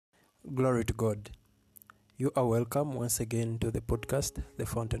Glory to God. You are welcome once again to the podcast, The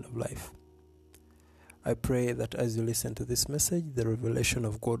Fountain of Life. I pray that as you listen to this message, the revelation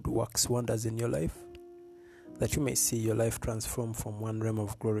of God works wonders in your life, that you may see your life transform from one realm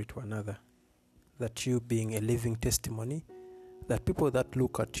of glory to another, that you being a living testimony, that people that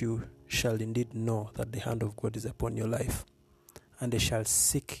look at you shall indeed know that the hand of God is upon your life, and they shall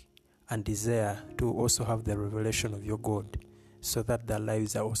seek and desire to also have the revelation of your God, so that their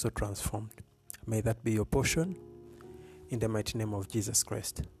lives are also transformed. May that be your portion, in the mighty name of Jesus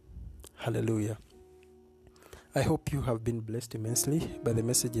Christ. Hallelujah. I hope you have been blessed immensely by the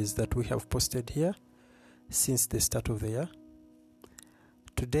messages that we have posted here since the start of the year.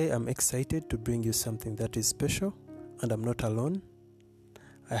 Today I'm excited to bring you something that is special, and I'm not alone.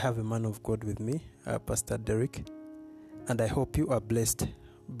 I have a man of God with me, Pastor Derek, and I hope you are blessed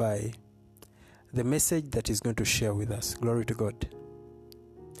by the message that he's going to share with us. Glory to God.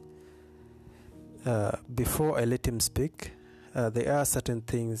 Before I let him speak, there are certain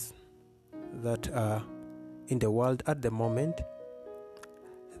things that are in the world at the moment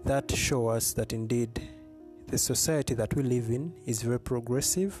that show us that indeed the society that we live in is very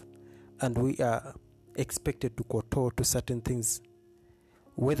progressive, and we are expected to kowtow to certain things,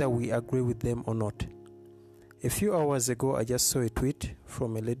 whether we agree with them or not. A few hours ago, I just saw a tweet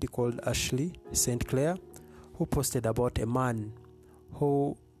from a lady called Ashley St. Clair, who posted about a man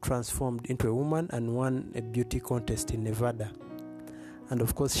who transformed into a woman and won a beauty contest in Nevada. And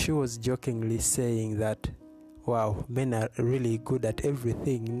of course, she was jokingly saying that, wow, men are really good at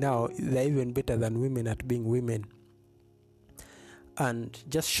everything. Now they're even better than women at being women. And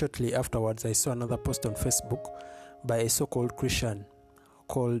just shortly afterwards, I saw another post on Facebook by a so-called Christian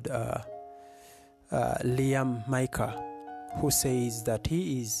called Liam Micah, who says that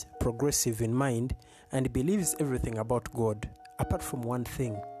he is progressive in mind and believes everything about God, apart from one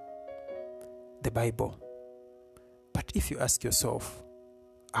thing, the Bible. But if you ask yourself,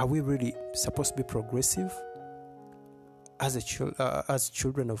 are we really supposed to be progressive as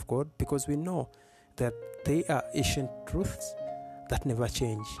children of God? Because we know that they are ancient truths that never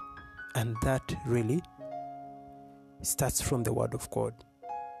change, and that really starts from the Word of God.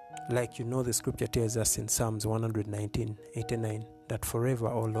 Like the scripture tells us in Psalms 119:89, that forever,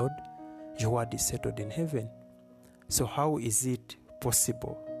 O Lord, your word is settled in heaven. So how is it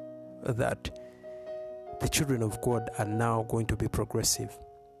possible that the children of God are now going to be progressive?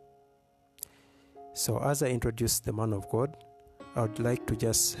 So as I introduce the man of God, I would like to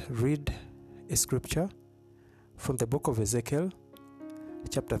just read a scripture from the book of Ezekiel,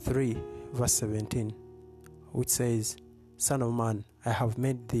 chapter 3, verse 17, which says, Son of man, I have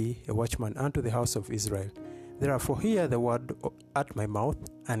made thee a watchman unto the house of Israel. Therefore hear the word at my mouth,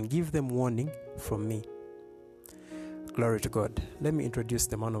 and give them warning from me. Glory to God. Let me introduce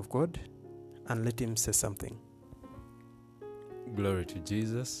the man of God, and let him say something. Glory to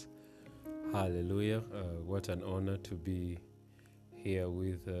Jesus. Hallelujah. What an honor to be here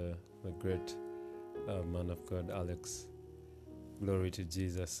with the great man of God, Alex. Glory to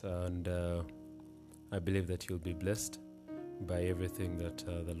Jesus. And I believe that you'll be blessed by everything that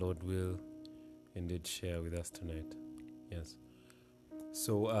the Lord will indeed share with us tonight. Yes.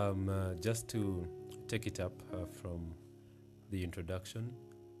 So just to take it up from the introduction,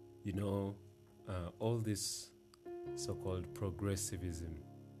 all this so-called progressivism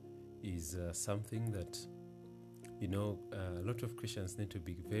is something that, a lot of Christians need to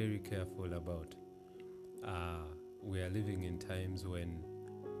be very careful about. We are living in times when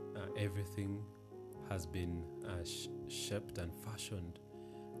everything has been shaped and fashioned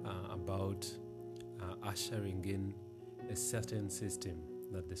about ushering in a certain system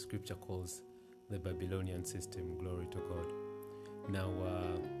that the scripture calls the Babylonian system. Glory to God. Now,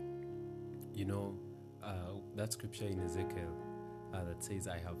 that scripture in Ezekiel that says,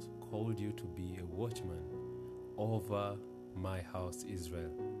 I have called you to be a watchman over my house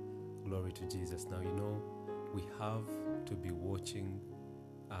Israel. Glory to Jesus. Now, we have to be watching.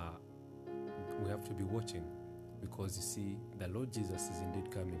 We have to be watching, because you see, the Lord Jesus is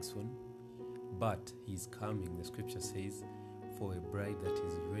indeed coming soon, but he's coming, the scripture says, for a bride that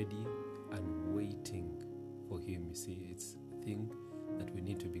is ready and waiting for him. You see, it's a thing that we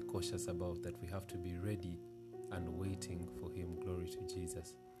need to be cautious about, that we have to be ready and waiting for him. Glory to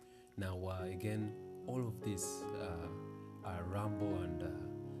Jesus. Now, again, all of this ramble and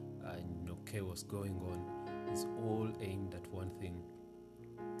chaos going on is all aimed at one thing,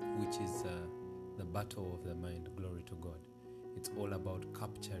 which is the battle of the mind. Glory to God. It's all about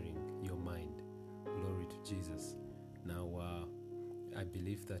capturing your mind. Glory to Jesus. Now, I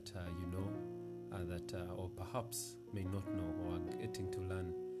believe that that or perhaps may not know, or are getting to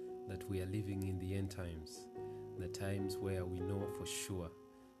learn, that we are living in the end times, the times where we know for sure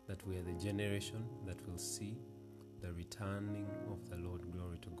that we are the generation that will see the returning of the Lord.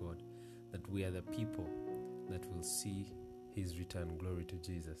 Glory to God. That we are the people that will see his return. Glory to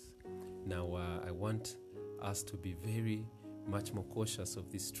Jesus. Now, I want us to be very much more cautious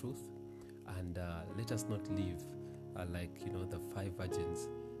of this truth, and let us not live like the 5 virgins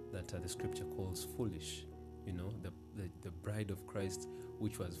that the scripture calls foolish. The bride of Christ,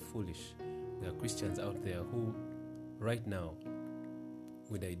 which was foolish. There are Christians out there who right now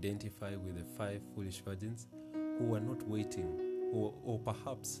would identify with the 5 foolish virgins who are not waiting, or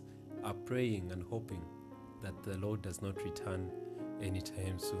perhaps are praying and hoping that the Lord does not return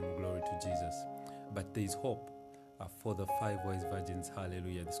anytime soon. Glory to Jesus. But there is hope for the 5 wise virgins.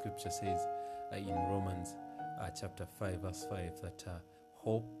 Hallelujah. The scripture says in Romans chapter 5 verse 5 that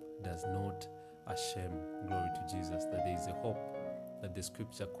hope does not shame. Glory to Jesus. That there is a hope that the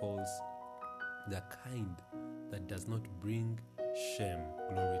scripture calls the kind that does not bring shame.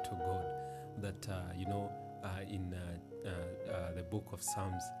 Glory to God. That in the book of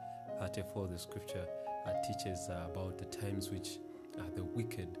Psalms 34, the scripture teaches about the times which the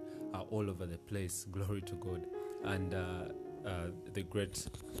wicked are all over the place. Glory to God. And the great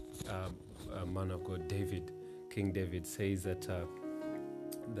man of God, King David, says that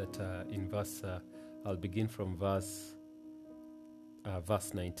in verse, I'll begin from verse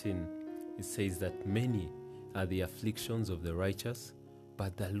 19. It says that many are the afflictions of the righteous,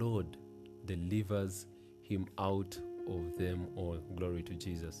 but the Lord delivers him out of them all. Glory to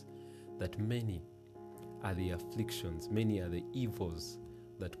Jesus. That many are the afflictions, many are the evils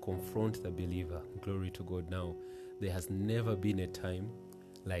that confront the believer. Glory to God. Now, there has never been a time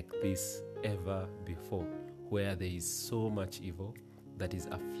like this ever before, where there is so much evil that is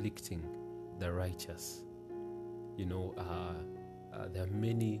afflicting the righteous. There are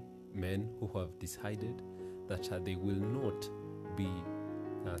many men who have decided that they will not be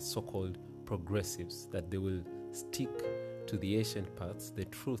so-called progressives, that they will stick to the ancient paths, the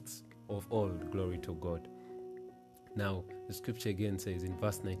truths of old. Glory to God. Now, the scripture again says in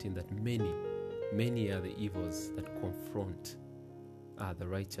verse 19 that many are the evils that confront the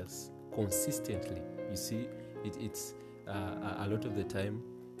righteous consistently. You see, it's a lot of the time,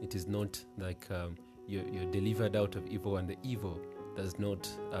 it is not like you're delivered out of evil and the evil does not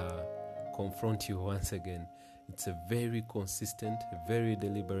confront you once again. It's a very consistent, very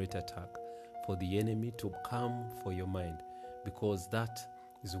deliberate attack for the enemy to come for your mind, because that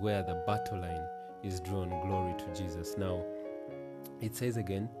is where the battle line is drawn. Glory to Jesus. Now, it says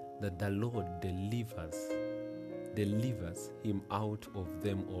again that the Lord delivers him out of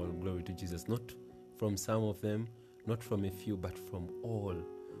them all. Glory to Jesus. Not from some of them, not from a few, but from all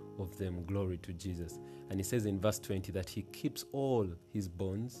of them. Glory to Jesus. And he says in verse 20 that he keeps all his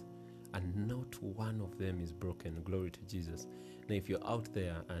bones and not one of them is broken. Glory to Jesus. Now, if you're out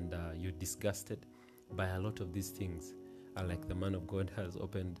there and you're disgusted by a lot of these things, like the man of God has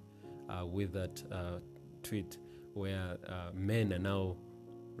opened with that tweet where men are now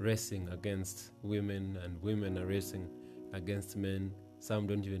racing against women and women are racing against men. Some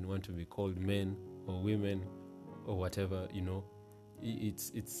don't even want to be called men or women or whatever.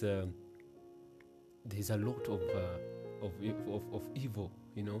 It's there's a lot of evil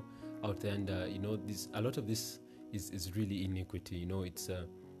out there, and a lot of this is really iniquity. It's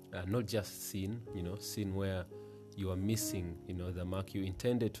not just sin, sin where you are missing the mark. You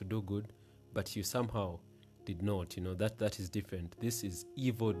intended to do good, but you somehow did not. That is different. This is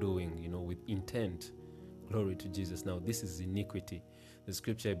evil doing, with intent. Glory to Jesus. Now, this is iniquity. The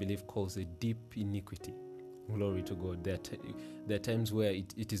scripture, I believe, calls it deep iniquity. Glory to God. There are times where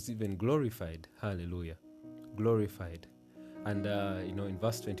it is even glorified. Hallelujah. Glorified. And, in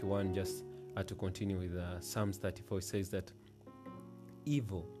verse 21, just to continue with Psalms 34, it says that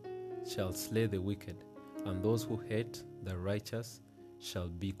evil shall slay the wicked, and those who hate the righteous shall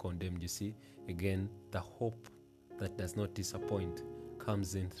be condemned. You see, again, the hope that does not disappoint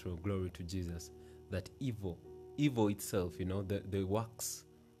comes in through. Glory to Jesus. That evil itself, the works,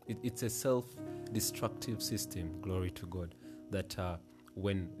 it's a self-destructive system. Glory to God. That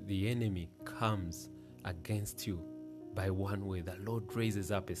when the enemy comes against you by one way, the Lord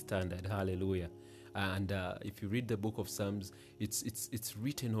raises up a standard. Hallelujah. And if you read the book of Psalms, it's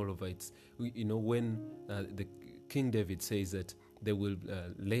written all over. It's when the King David says that they will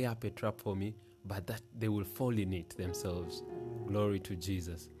lay up a trap for me, but that they will fall in it themselves. Glory to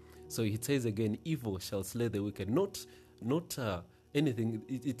Jesus. So it says again, evil shall slay the wicked. Not anything.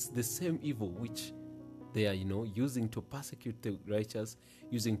 It's the same evil which they are, using to persecute the righteous,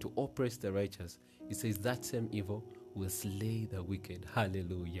 using to oppress the righteous. It says that same evil will slay the wicked.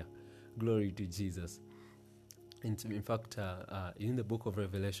 Hallelujah. Glory to Jesus. In fact, in the book of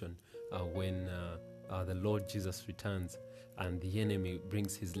Revelation, when the Lord Jesus returns and the enemy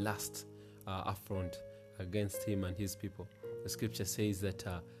brings his last affront against him and his people, the scripture says that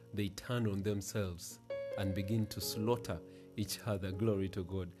they turn on themselves and begin to slaughter each other. Glory to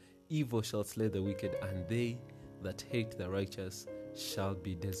God. Evil shall slay the wicked, and they that hate the righteous shall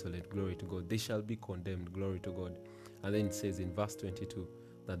be desolate. Glory to God. They shall be condemned. Glory to God. And then it says in verse 22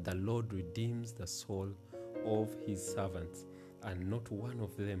 that the Lord redeems the soul of his servants, and not one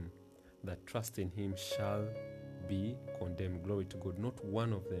of them that trust in him shall be condemned. Glory to God. Not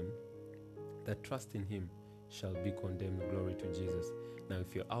one of them that trust in him shall be condemned. Glory to Jesus. Now,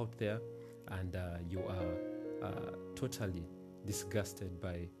 if you're out there and you are totally disgusted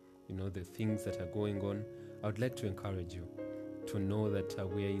by the things that are going on, I would like to encourage you to know that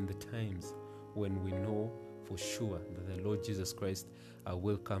we are in the times when we know for sure that the Lord Jesus Christ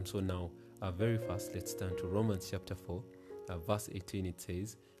will come. So now, very fast, let's turn to Romans chapter 4, verse 18. It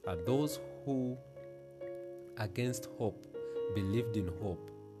says, those who against hope believed in hope.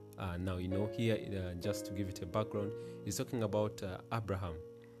 Now, here, just to give it a background, he's talking about Abraham.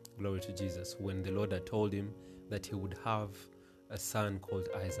 Glory to Jesus. When the Lord had told him that he would have a son called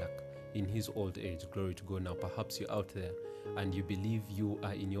Isaac in his old age. Glory to God. Now, perhaps you're out there and you believe you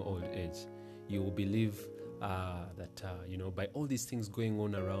are in your old age. You will believe that, by all these things going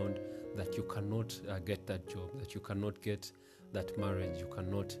on around, that you cannot get that job, that you cannot get that marriage, you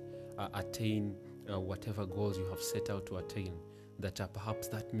cannot attain whatever goals you have set out to attain, that perhaps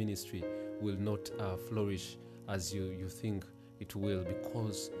that ministry will not flourish as you think it will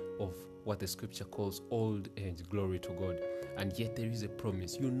because of what the scripture calls old age. Glory to God. And yet there is a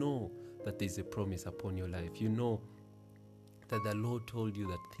promise. You know that there is a promise upon your life. You know that the Lord told you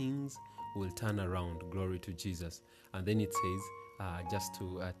that things will turn around. Glory to Jesus. And then it says, just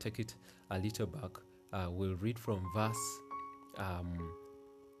to take it a little back, we'll read from verse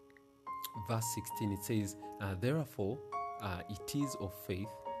 16. It says, therefore it is of faith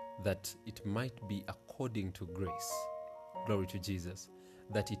that it might be according to grace. Glory to Jesus.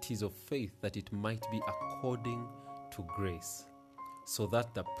 That it is of faith that it might be according to grace, so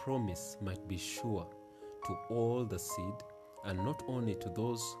that the promise might be sure to all the seed, and not only to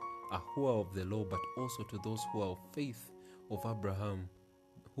those who are of the law, but also to those who are of faith of Abraham,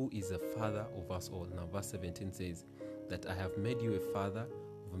 who is the father of us all. Now, verse 17 says that I have made you a father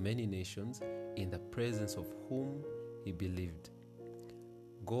of many nations, in the presence of whom he believed.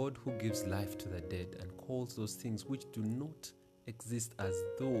 God, who gives life to the dead and calls those things which do not exist as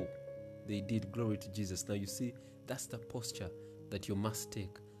though they did. Glory to Jesus. Now, you see, that's the posture that you must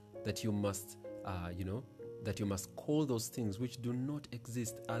take, that you must, that you must call those things which do not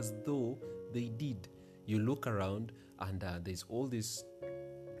exist as though they did. You look around and there's all this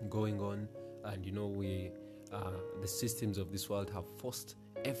going on, and the systems of this world have forced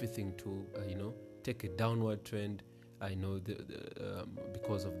everything to take a downward trend. I know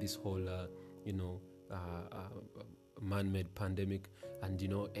because of this whole man-made pandemic, and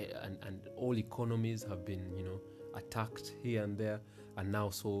and all economies have been attacked here and there, and now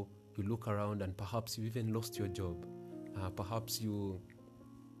so you look around and perhaps you even lost your job. Perhaps you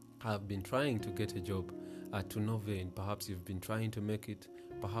have been trying to get a job to no avail. Perhaps you've been trying to make it.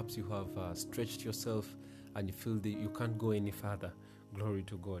 Perhaps you have stretched yourself and you feel that you can't go any further. Glory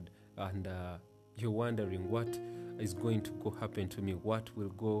to God. And you're wondering what is going to happen to me. What will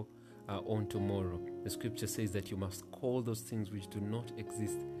go on tomorrow? The scripture says that you must call those things which do not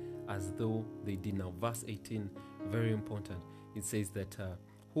exist as though they did. Now, verse 18, very important. It says that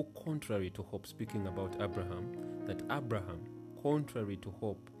who contrary to hope, speaking about Abraham, that Abraham, contrary to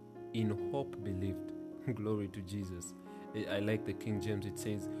hope, in hope believed. Glory to Jesus. I like the King James. It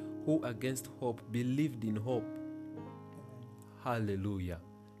says, who against hope believed in hope. Hallelujah.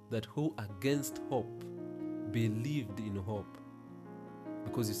 That who against hope believed in hope.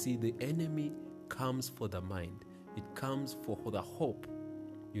 Because you see, the enemy comes for the mind. It comes for the hope.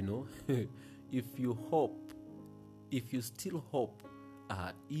 If you hope, if you still hope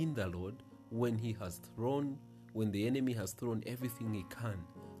in the Lord, when the enemy has thrown everything he can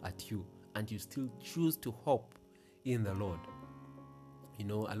at you, and you still choose to hope in the Lord.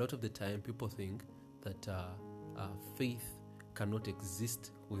 A lot of the time people think that faith cannot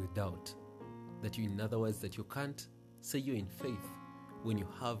exist with doubt. That in other words, that you can't say you're in faith when you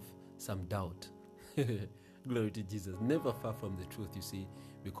have some doubt. Glory to Jesus. Never far from the truth, you see,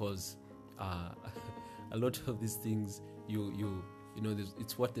 because a lot of these things,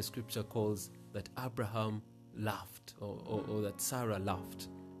 it's what the scripture calls that Abraham laughed, or that Sarah laughed.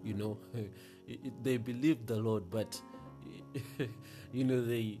 They believed the Lord, but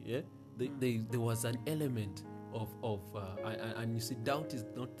they there was an element and you see, doubt is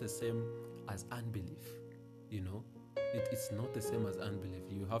not the same as unbelief. It's not the same as unbelief.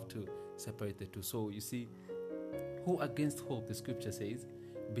 You have to separate the two. So you see, who against hope, the scripture says,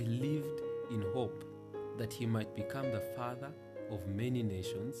 believed in hope that he might become the father of many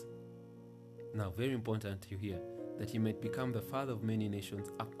nations. Now, very important to hear, that he might become the father of many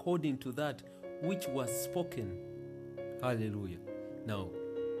nations according to that which was spoken. Hallelujah. Now,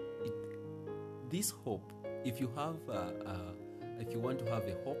 this hope, if you want to have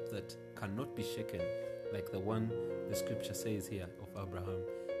a hope that cannot be shaken, like the one the scripture says here of Abraham,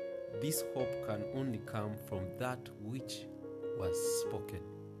 this hope can only come from that which was spoken.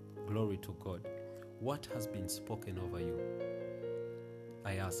 Glory to God. What has been spoken over you?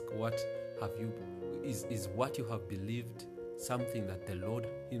 I ask, is what you have believed something that the Lord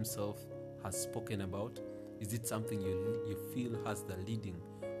himself has spoken about? Is it something you feel has the leading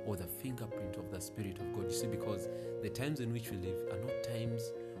or the fingerprint of the Spirit of God? You see, because the times in which we live are not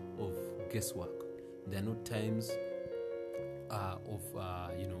times of guesswork. They are not times of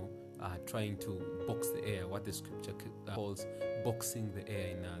trying to box the air, what the scripture calls boxing the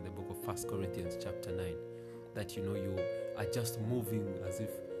air in the book of 1 Corinthians chapter 9. That, you are just moving as if,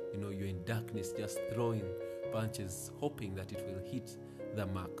 you're in darkness, just throwing punches, hoping that it will hit the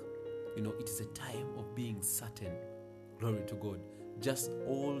mark. It is a time of being certain. Glory to God. Just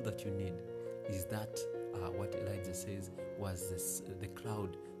all that you need is that what Elijah says was the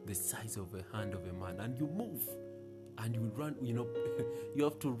cloud the size of a hand of a man, and you move and you run. You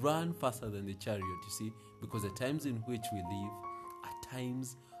have to run faster than the chariot, you see, because the times in which we live are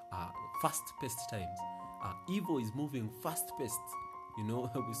times, fast-paced times. Evil is moving fast-paced.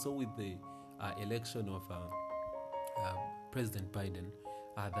 We saw with the election of President Biden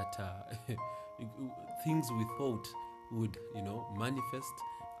that things we thought would, manifest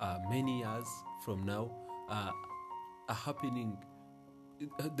many years from now are happening.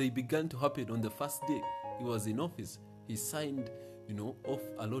 They began to happen on the first day he was in office. He signed, off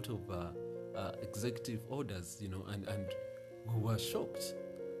a lot of executive orders, and we were shocked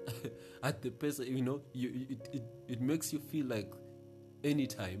at the pace. It makes you feel like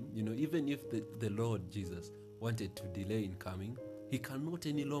anytime, even if the Lord Jesus wanted to delay in coming, he cannot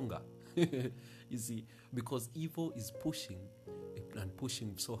any longer. You see, because evil is pushing and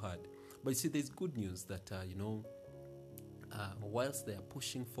pushing so hard. But you see, there's good news that, whilst they are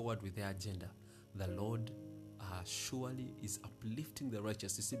pushing forward with their agenda, the Lord surely is uplifting the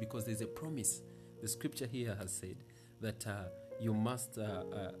righteous. You see, because there's a promise. The scripture here has said that you must,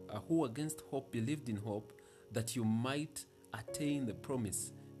 who against hope believed in hope, that you might attain the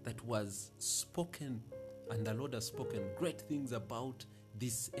promise that was spoken, and the Lord has spoken great things about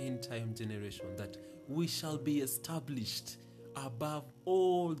this end time generation, that we shall be established above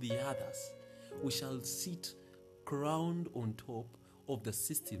all the others. We shall sit crowned on top of the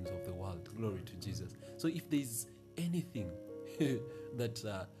systems of the world. Glory to Jesus. So if there's anything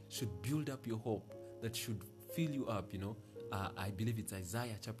that should build up your hope, that should fill you up, I believe it's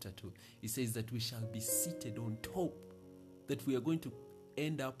Isaiah chapter 2. It says that we shall be seated on top, that we are going to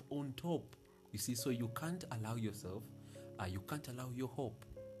end up on top. You see, so you can't allow yourself, you can't allow your hope,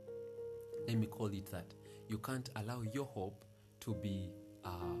 let me call it that, you can't allow your hope to be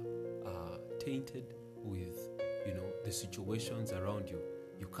tainted with, the situations around you.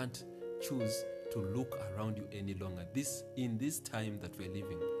 You can't choose to look around you any longer. In this time that we're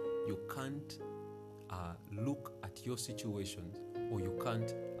living, you can't look at your situations, or you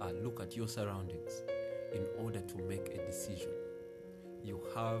can't look at your surroundings in order to make a decision. You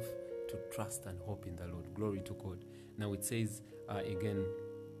have to trust and hope in the Lord. Glory to God. Now it says again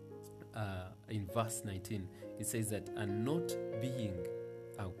in verse 19, it says that, and not being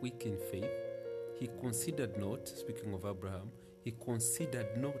weak in faith, he considered not, speaking of Abraham, he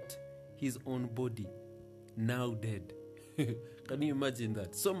considered not his own body now dead. Can you imagine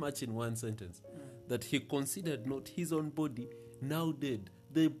that? So much in one sentence. That he considered not his own body now dead.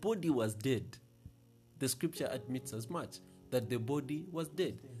 The body was dead. The scripture admits as much, that the body was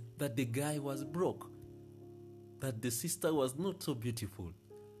dead, that the guy was broke, that the sister was not so beautiful,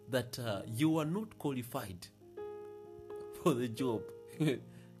 that you were not qualified for the job.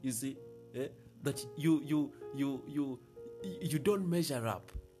 You see, that you don't measure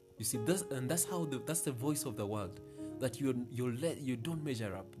up. You see, that's the voice of the world, that you don't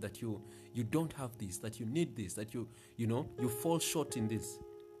measure up, that you don't have this, that you need this, that you fall short in this.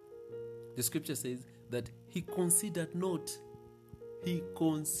 The scripture says that he considered not. He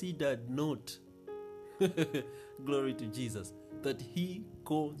considered not. Glory to Jesus. That he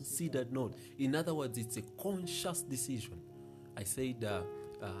considered not. In other words, it's a conscious decision. I said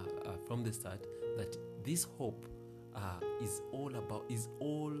from the start that this hope is all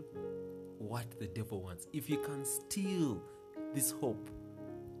what the devil wants. If you can steal this hope,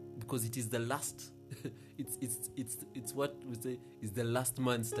 because it is the last, it's what we say is the last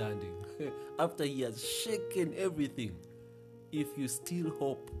man standing. After he has shaken everything, if you steal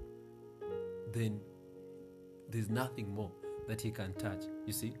hope, then there's nothing more that he can touch.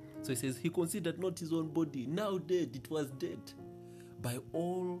 You see? So he says, he considered not his own body, now dead. It was dead. By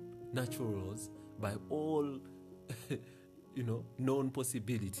all natural laws, by all known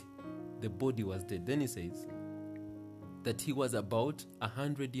possibility, the body was dead. Then he says that he was about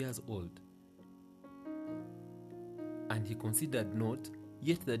 100 years old. And he considered not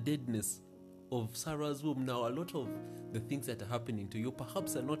yet the deadness of Sarah's womb. Now, a lot of the things that are happening to you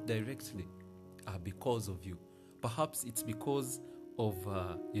perhaps are not directly because of you. Perhaps it's because of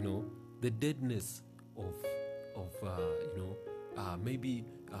the deadness of maybe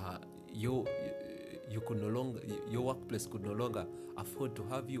you could no longer, your workplace could no longer afford to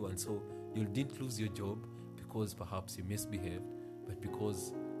have you, and so you didn't lose your job because perhaps you misbehaved, but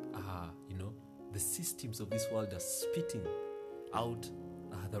because the systems of this world are spitting out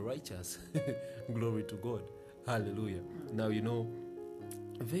the righteous. Glory to God. Hallelujah. Now,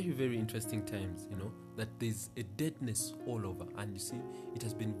 very, very interesting times, that there's a deadness all over. And you see, it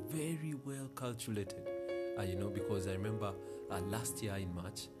has been very well calculated, because I remember last year in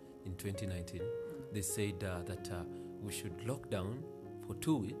March, in 2019, they said that we should lock down for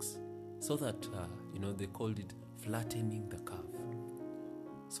 2 weeks so that, they called it flattening the curve.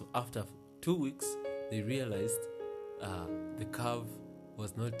 So after 2 weeks, they realized the curve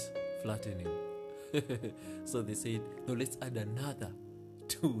was not flattening. So they said, no, let's add another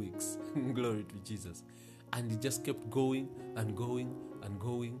 2 weeks. Glory to Jesus. And it just kept going and going and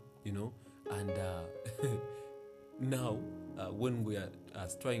going, and now when we are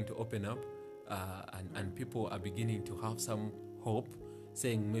trying to open up and people are beginning to have some hope,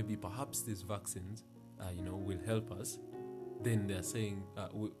 saying maybe perhaps these vaccines will help us, then they're saying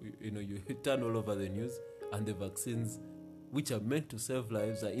you turn all over the news and the vaccines which are meant to save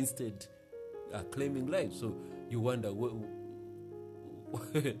lives are instead claiming lives. So you wonder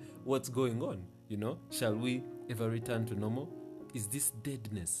what's going on. Shall we ever return to normal? Is this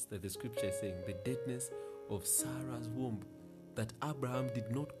deadness that the scripture is saying, the deadness of Sarah's womb, that Abraham did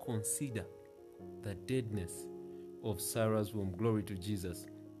not consider the deadness of Sarah's womb? Glory to Jesus.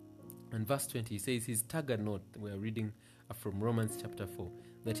 And verse 20, he says, he staggered not. We are reading from Romans chapter 4,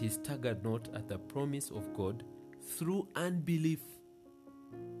 that he staggered not at the promise of God through unbelief.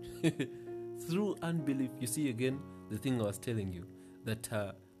 Through unbelief. You see again the thing I was telling you, that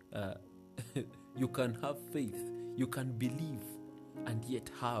you can have faith, you can believe, and yet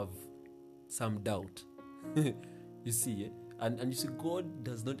have some doubt. You see, and you see, God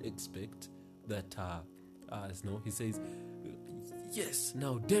does not expect that. He says, yes,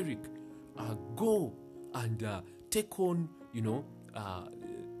 now Derek, go and take on,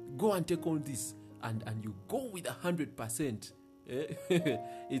 go and take on this, and you go with 100%.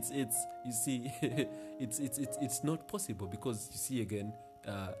 It's you see, it's not possible, because you see again,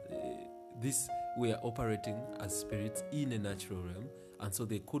 this we are operating as spirits in a natural realm, and so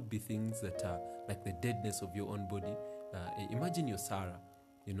there could be things that are like the deadness of your own body. Imagine you're Sarah,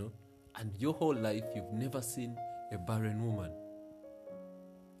 and your whole life you've never seen a barren woman,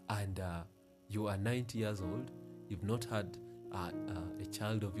 and you are 90 years old, you've not had a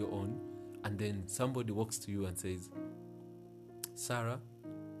child of your own, and then somebody walks to you and says, Sarah,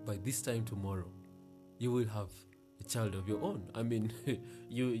 by this time tomorrow, you will have a child of your own. I mean,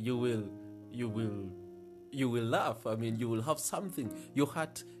 you will laugh. I mean, you will have something. Your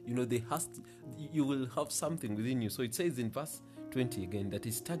heart, you will have something within you. So it says in verse 20 again, that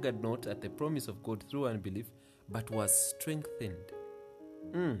he staggered not at the promise of God through unbelief, but was strengthened.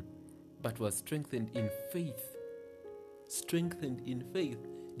 But was strengthened in faith. Strengthened in faith.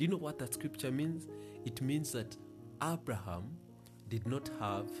 Do you know what that scripture means? It means that Abraham did not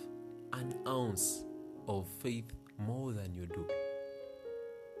have an ounce of faith more than you do.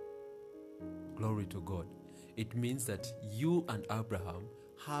 Glory to God. It means that you and Abraham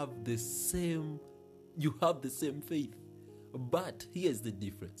have the same faith. But here's the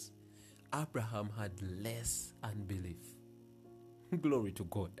difference. Abraham had less unbelief. Glory to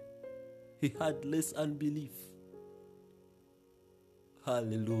God. He had less unbelief.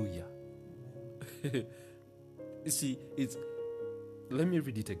 Hallelujah. You see, let me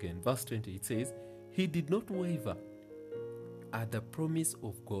read it again. Verse 20, it says, he did not waver at the promise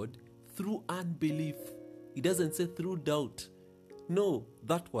of God through unbelief. It doesn't say through doubt. No,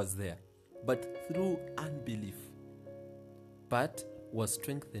 that was there. But through unbelief. But was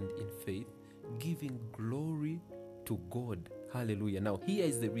strengthened in faith, giving glory to God. Hallelujah. Now, here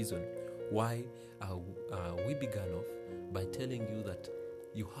is the reason why we began off by telling you that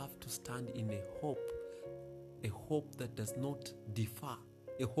you have to stand in a hope that does not differ,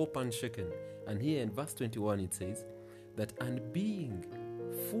 a hope unshaken. And here in verse 21 it says that, and being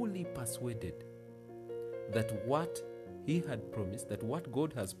fully persuaded that what he had promised, that what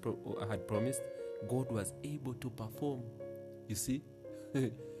God had promised, God was able to perform. You see,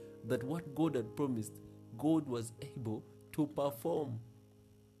 that what God had promised, God was able to perform.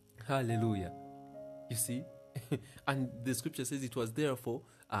 Hallelujah. You see, and the scripture says it was therefore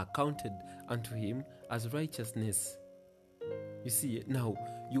counted unto him as righteousness. You see, now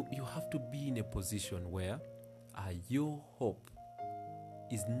you have to be in a position where your hope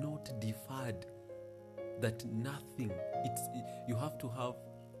is not deferred, that nothing, you have to have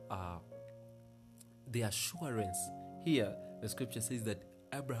the assurance. Here the scripture says that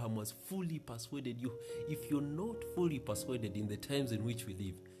Abraham was fully persuaded. If you're not fully persuaded in the times in which we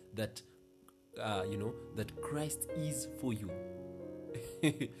live that that Christ is for you,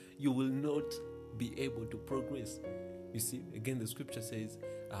 you will not be able to progress. You see, again, the scripture says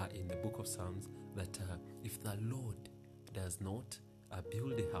in the book of Psalms that if the Lord does not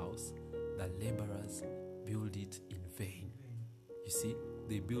build a house, the laborers build it in vain. You see,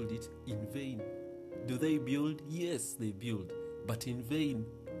 they build it in vain. Do they build? Yes, they build, but in vain.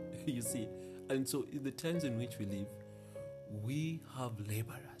 You see, and so in the times in which we live, we have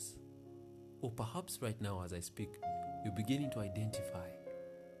laborers. Or perhaps right now as I speak, you're beginning to identify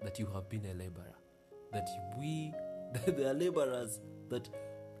that you have been a laborer. That there are laborers that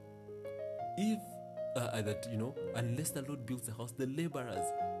unless the Lord builds the house, the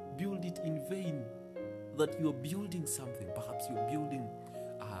laborers build it in vain. That you're building something. Perhaps you're building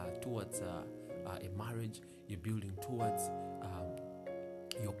towards a marriage. You're building towards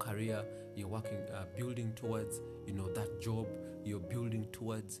your career. You're working, building towards that job. You're building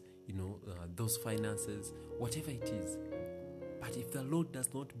towards those finances, whatever it is. But if the Lord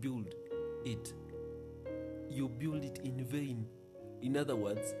does not build it, you build it in vain. In other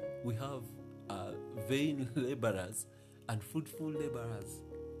words, we have vain laborers and fruitful laborers.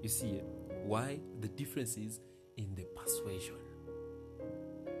 You see why? The difference is in the persuasion.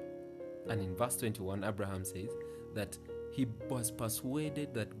 And in verse 21, Abraham says that he was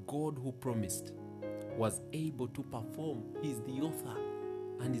persuaded that God who promised was able to perform. He is the author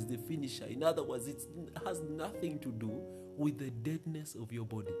and is the finisher. In other words, it has nothing to do with the deadness of your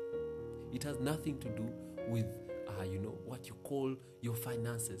body. It has nothing to do with what you call your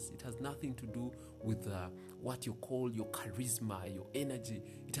finances. It has nothing to do with what you call your charisma, your energy.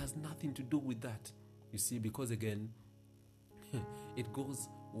 It has nothing to do with that. You see, because again, it goes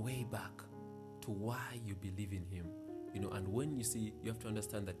way back to why you believe in him. And when you have to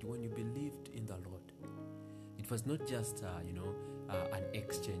understand that when you believed in the Lord, it was not just an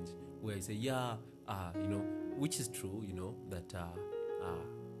exchange where you say, which is true,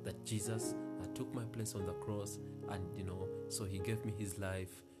 that Jesus took my place on the cross, and so he gave me his life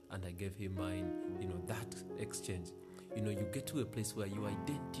and I gave him mine. That exchange, you get to a place where you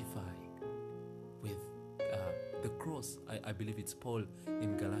identify with the cross. I believe it's Paul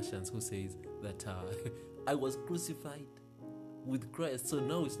in Galatians who says that I was crucified with Christ. So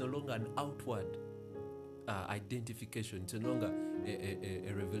now it's no longer an outward identification. It's no longer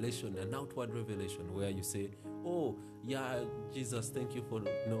a revelation, an outward revelation where you say, oh yeah, Jesus, thank you for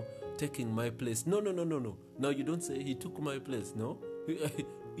taking my place. No. Now you don't say he took my place. No,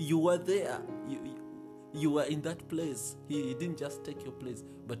 you were there. You were in that place. He didn't just take your place,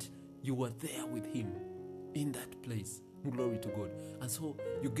 but you were there with him in that place. Glory to God. And so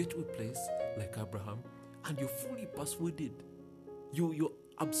you get to a place like Abraham, and you're fully persuaded. You're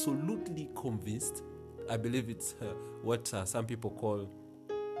absolutely convinced. I believe it's what some people call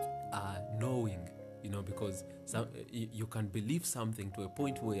knowing, because you can believe something to a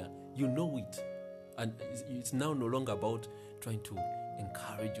point where you know it. And it's now no longer about trying to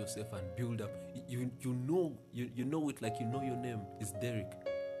encourage yourself and build up. You know it like you know your name is Derek.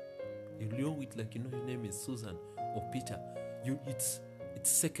 You know it like you know your name is Susan or Peter. It's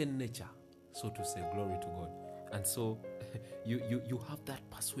second nature, so to say. Glory to God. And so you have that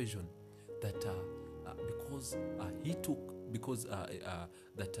persuasion that because he took, because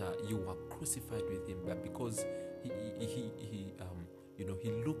that you were crucified with him, but because he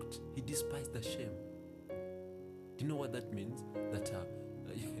despised the shame. Do you know what that means? That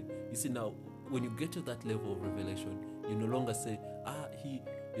you see, now when you get to that level of revelation, you no longer say he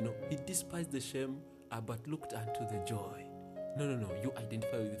despised the shame, but looked unto the joy. No. You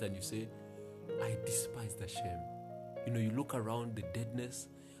identify with it and you say, I despise the shame. You look around the deadness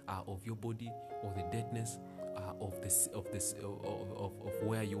of your body, or the deadness of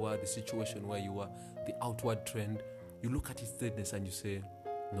where you are, the situation where you are, the outward trend. You look at its deadness and you say,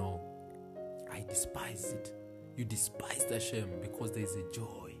 no, I despise it. You despise the shame because there is a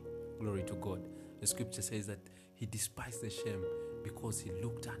joy. Glory to God. The scripture says that he despised the shame because he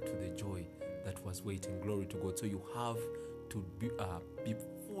looked unto the joy that was waiting. Glory to God. So you have to be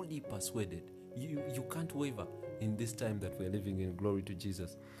fully persuaded. You can't waver in this time that we're living in. Glory to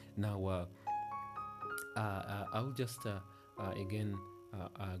Jesus. Now, I'll just again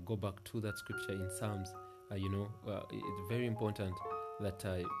go back to that scripture in Psalms. It's very important that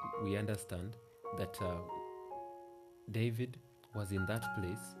we understand that David was in that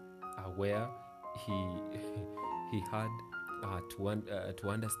place where he had to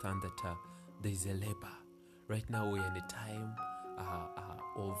understand that there is a labor. Right now we're in a time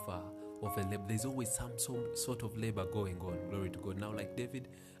of a labor. There's always some sort of labor going on. Glory to God. Now, like David,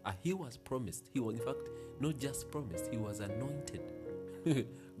 he was promised. He was, in fact, not just promised, he was anointed.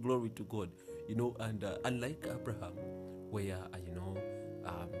 Glory to God. And unlike Abraham, where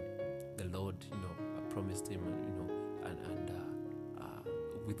the Lord promised him, and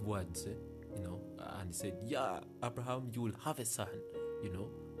with words, and he said, yeah, Abraham, you will have a son.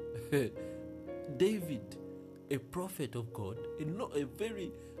 David, a prophet of God, a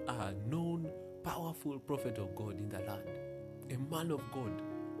very known, powerful prophet of God in the land, a man of God,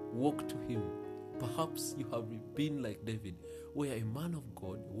 walked to him. Perhaps you have been like David, where a man of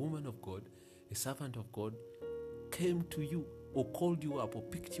God, a woman of God, a servant of God came to you, or called you up, or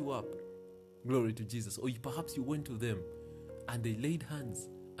picked you up. Glory to Jesus. Or perhaps you went to them and they laid hands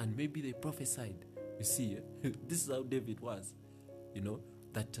and maybe they prophesied. You see, this is how David was.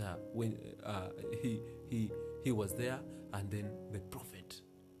 That when he was there, and then the prophet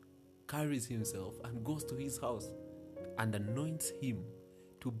carries himself and goes to his house and anoints him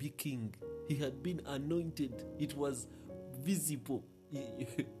to be king. He had been anointed. It was visible.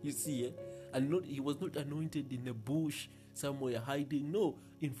 You see, and he was not anointed in a bush somewhere hiding. No,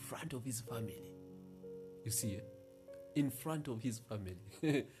 in front of his family. You see, in front of his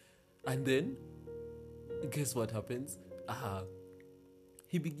family. And then, guess what happens?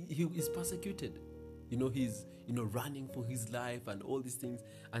 He is persecuted. He's running for his life and all these things.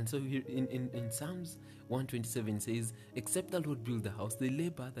 And so here in Psalms 127 says, except the Lord build the house, they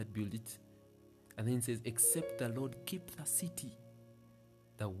labor that build it. And then it says, except the Lord keep the city,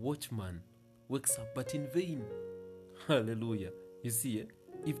 the watchman wakes up, but in vain. Hallelujah. You see,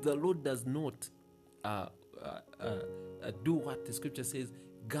 if the Lord does not do what the scripture says,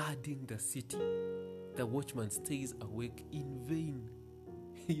 guarding the city, the watchman stays awake in vain.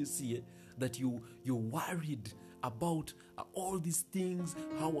 You see, that you're worried about all these things.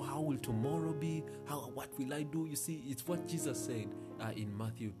 How will tomorrow be? What will I do? You see, it's what Jesus said in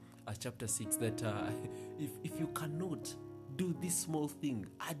Matthew chapter 6, that if you cannot do this small thing,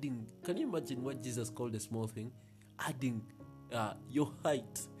 adding, can you imagine what Jesus called a small thing? Adding your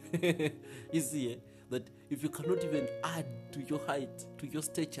height. You see, that if you cannot even add to your height, to your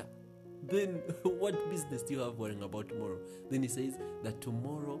stature, then what business do you have worrying about tomorrow? Then he says that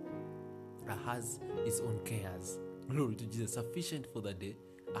tomorrow has its own cares. Glory to Jesus. Sufficient for the day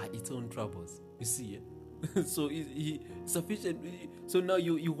are its own troubles. You see, so he sufficient. So now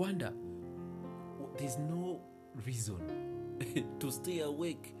you wonder, there's no reason to stay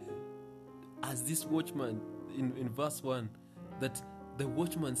awake as this watchman in verse 1, that the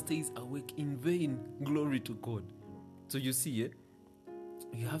watchman stays awake in vain. Glory to God. So you see,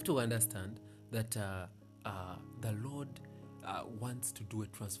 you have to understand that the Lord wants to do a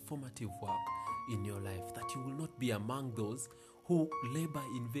transformative work in your life, that you will not be among those who labor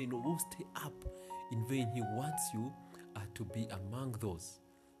in vain or who stay up in vain. He wants you to be among those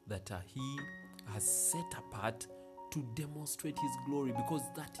that he has set apart to demonstrate his glory, because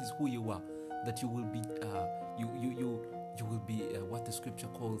that is who you are. That you will be you will be what the scripture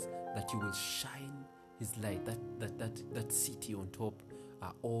calls, that you will shine his light, that city on top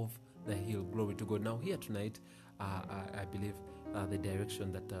of the hill. Glory to God. Now here tonight, I believe the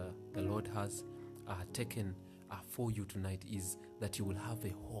direction that the Lord has taken for you tonight is that you will have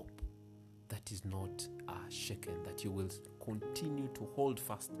a hope that is not shaken, that you will continue to hold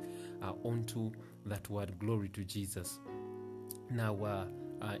fast onto that word. Glory to Jesus. Now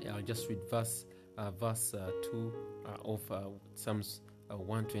I'll just read verse 2 of Psalms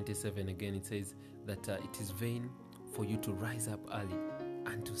 127 again. It says that it is vain for you to rise up early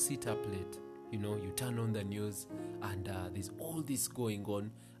and to sit up late. You turn on the news and there's all this going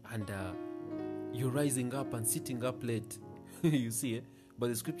on, and you're rising up and sitting up late. You see, but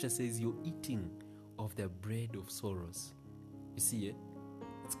the scripture says you're eating of the bread of sorrows. You see, it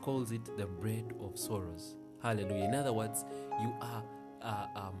calls it the bread of sorrows. Hallelujah. In other words, you are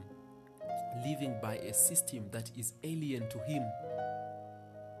living by a system that is alien to him.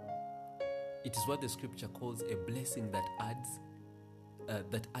 It is what the scripture calls a blessing that adds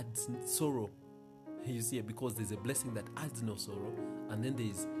sorrow. You see, because there's a blessing that adds no sorrow, and then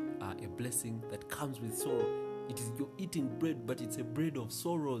there's a blessing that comes with sorrow. It is, you're eating bread, but it's a bread of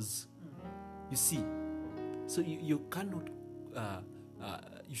sorrows. You see, so you cannot.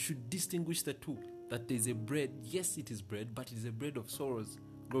 You should distinguish the two. That there's a bread. Yes, it is bread, but it is a bread of sorrows.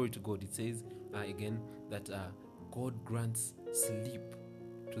 Glory to God. It says again that God grants sleep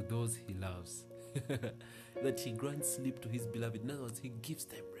to those he loves. That he grants sleep to his beloved. In other words, he gives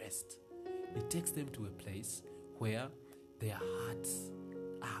them rest. He takes them to a place where their hearts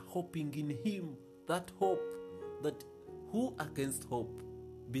are hoping in him. That hope, that who against hope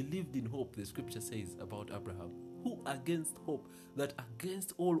believed in hope, the scripture says about Abraham. Who against hope, that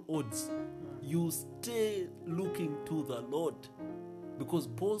against all odds, you stay looking to the Lord. Because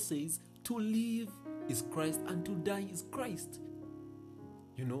Paul says, to live is Christ and to die is Christ.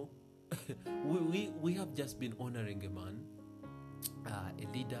 You know, we have just been honoring a man, a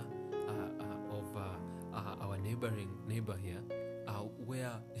leader of our neighbor here,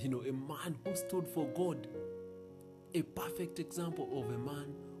 where, you know, a man who stood for God, a perfect example of a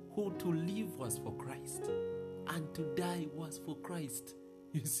man who to live was for Christ and to die was for Christ.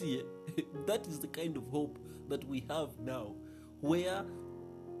 You see, that is the kind of hope that we have now, where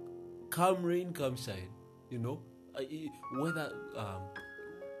come rain, come shine, you know, whether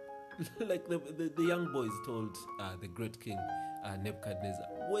like the young boys told the great king Nebuchadnezzar,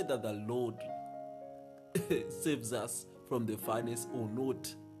 whether the Lord saves us from the furnace or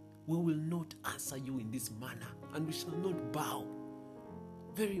not, we will not answer you in this manner, and we shall not bow.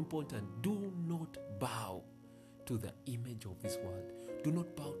 Very important, do not bow to the image of this world. Do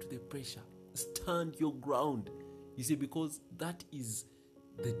not bow to the pressure. Stand your ground. You see, because that is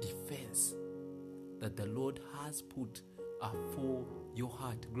the defense that the Lord has put for your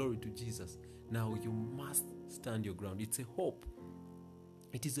heart. Glory to Jesus. Now you must stand your ground. It's a hope.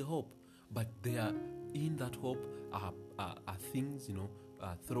 It is a hope. But there, in that hope, are things, you know,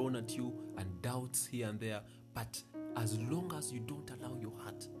 thrown at you, and doubts here and there. But as long as you don't allow your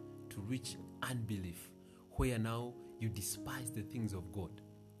heart to reach unbelief, where now you despise the things of God,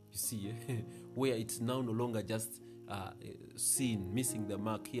 you see, where it's now no longer just sin, missing the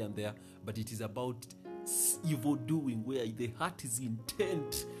mark here and there, but it is about evil doing, where the heart is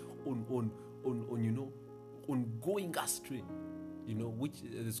intent on you know, on going astray, you know, which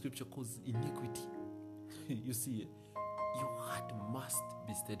the scripture calls iniquity. You see, your heart must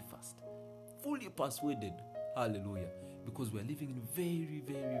be steadfast, fully persuaded. Hallelujah. Because we are living in very,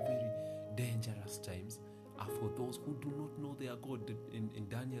 very, very dangerous times. For those who do not know their God, in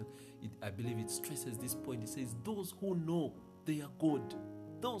Daniel, I believe it stresses this point. It says, those who know their God,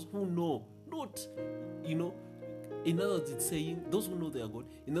 those who know, not, you know, in other words, it's saying those who know their God,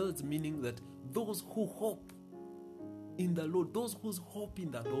 in other words, meaning that those who hope in the Lord, those whose hope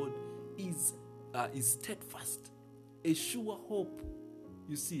in the Lord is steadfast, a sure hope.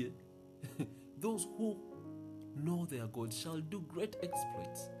 You see it? Those who know their God shall do great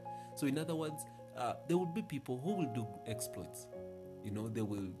exploits. So in other words, there will be people who will do exploits. You know, they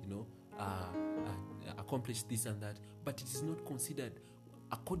will, you know, accomplish this and that, but it is not considered,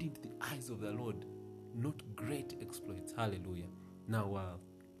 according to the eyes of the Lord, not great exploits. Hallelujah. Now,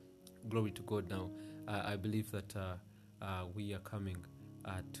 glory to God. Now, I believe that we are coming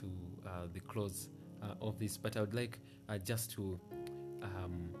to the close of this, but I would like just to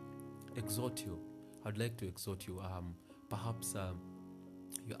exhort you. I'd like to exhort you. Perhaps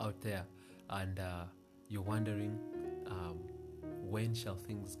you're out there and you're wondering, when shall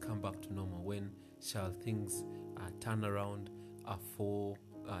things come back to normal? When shall things turn around for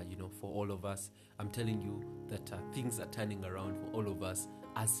all of us? I'm telling you that things are turning around for all of us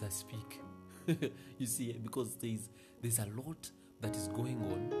as I speak. You see, because there's a lot that is going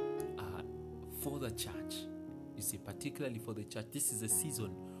on for the church. You see, particularly for the church, this is a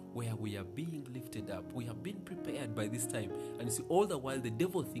season where we are being lifted up. We have been prepared by this time. And you see, all the while the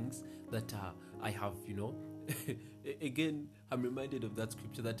devil thinks that I have, you know, again, I'm reminded of that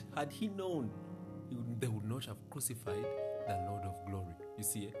scripture that had he known, they would not have crucified the Lord of glory. You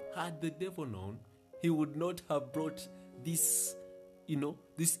see, had the devil known, he would not have brought this, you know,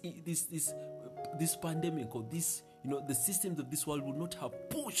 this pandemic, or this, you know, the systems of this world would not have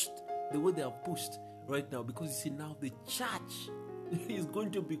pushed the way they have pushed right now. Because you see, now the church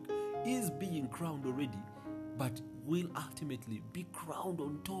is being crowned already, but will ultimately be crowned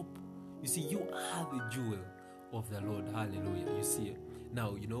on top. You see, you are the jewel of the Lord. Hallelujah. You see,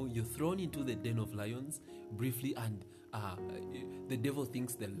 now, you're thrown into the den of lions briefly, and the devil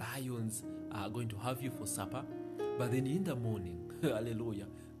thinks the lions are going to have you for supper. But then in the morning, hallelujah,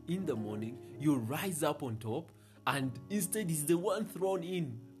 in the morning, you rise up on top, and instead he's the one thrown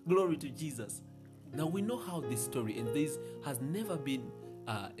in. Glory to Jesus. Now we know how this story, and this has never been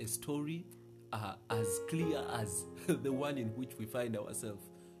a story as clear as the one in which we find ourselves.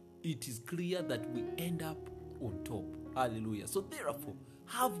 It is clear that we end up on top. Hallelujah. So therefore,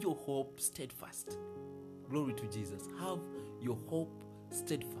 have your hope steadfast. Glory to Jesus. Have your hope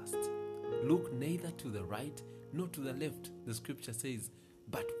steadfast. Look neither to the right nor to the left, the scripture says,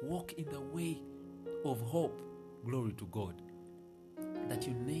 but walk in the way of hope. Glory to God. That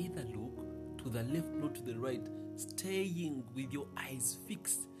you neither look to the left nor to the right, staying with your eyes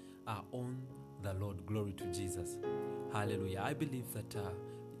fixed on the Lord. Glory to Jesus. Hallelujah. I believe that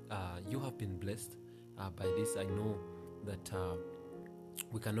you have been blessed by this. I know that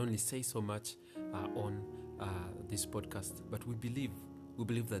we can only say so much on this podcast, but we believe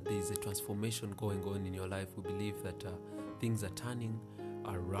that there is a transformation going on in your life. We believe that things are turning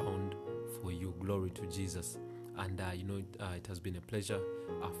around for you. Glory to Jesus. And it has been a pleasure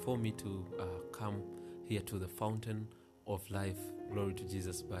for me to come here to the Fountain of Life. Glory to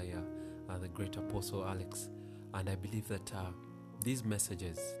Jesus, by the great Apostle Alex. And I believe that these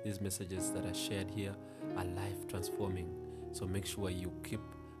messages that are shared here are life transforming. So make sure you keep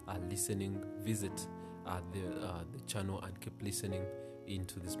listening. Visit the channel and keep listening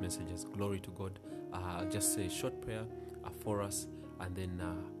into these messages. Glory to God. I'll just say a short prayer for us, and then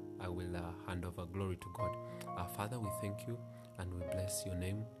I will hand over. Glory to God. Father, we thank you and we bless your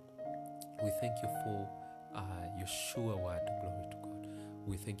name. We thank you for your sure word. Glory to God.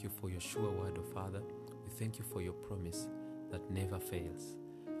 We thank you for your sure word, oh Father. We thank you for your promise that never fails.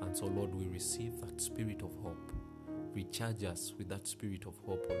 And so, Lord, we receive that spirit of hope. Recharge us with that spirit of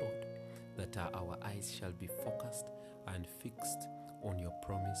hope, oh Lord, that our eyes shall be focused and fixed on your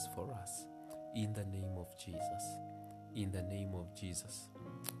promise for us. In the name of Jesus. In the name of Jesus.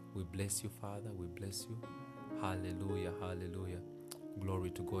 We bless you, Father. We bless you. Hallelujah. Hallelujah.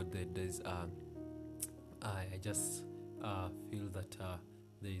 Glory to God. There's I just feel that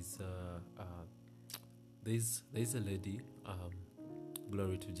there's a lady.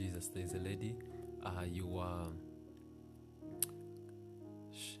 Glory to Jesus. There's a lady.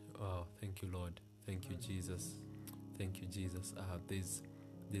 Oh, thank you, Lord. Thank you, Jesus. Thank you, Jesus.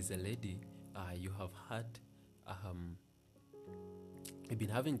 There's a lady. You have had. You've been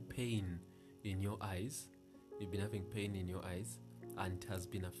having pain in your eyes. You've been having pain in your eyes, and it has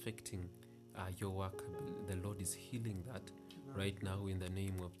been affecting your work. The Lord is healing that right now in the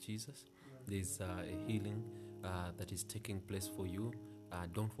name of Jesus. There's a healing that is taking place for you.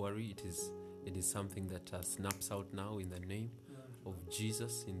 Don't worry, it is something that snaps out now in the name of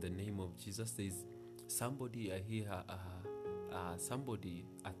Jesus. In the name of Jesus, there's somebody I hear. Somebody,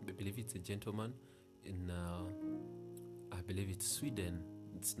 I believe it's a gentleman in. I believe it's Sweden.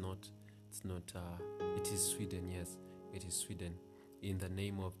 It's not. It is Sweden. Yes, it is Sweden. In the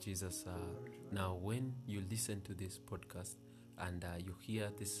name of Jesus. Now, when you listen to this podcast and you hear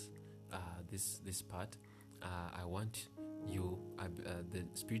this part, I want you. The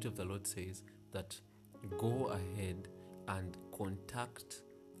Spirit of the Lord says that go ahead and contact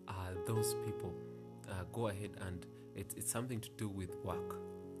those people. Go ahead, and it's something to do with work.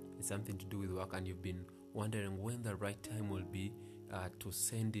 It's something to do with work, and you've been wondering when the right time will be to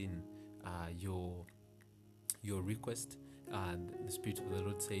send in your request. And the Spirit of the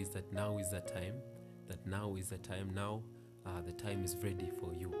Lord says that now is the time. Now the time is ready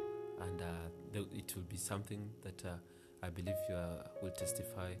for you, and it will be something that I believe you will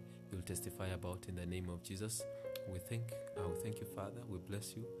testify. You'll testify about in the name of Jesus. We thank you, Father. We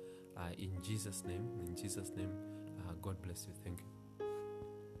bless you in Jesus' name. In Jesus' name, God bless you. Thank you.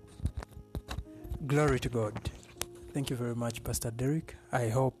 Glory to God. Thank you very much, Pastor Derek. I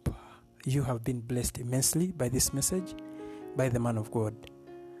hope you have been blessed immensely by this message, by the man of God.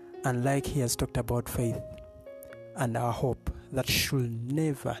 And like he has talked about faith and our hope that should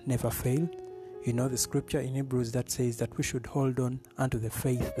never fail. You know the scripture in Hebrews that says that we should hold on unto the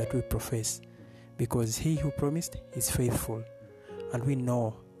faith that we profess, because he who promised is faithful. And we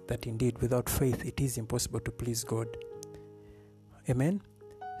know that indeed without faith it is impossible to please God. Amen.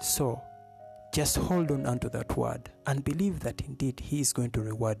 So just hold on unto that word and believe that indeed he is going to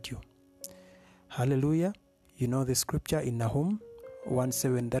reward you. Hallelujah. You know the scripture in Nahum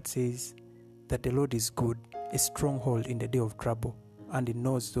 1:7 that says that the Lord is good, a stronghold in the day of trouble, and he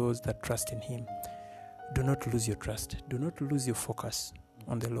knows those that trust in him. Do not lose your trust. Do not lose your focus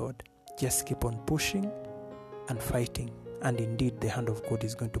on the Lord. Just keep on pushing and fighting. And indeed, the hand of God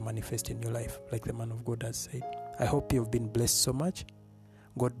is going to manifest in your life, like the man of God has said. I hope you've been blessed so much.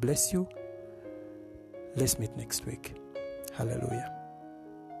 God bless you. Let's meet next week. Hallelujah.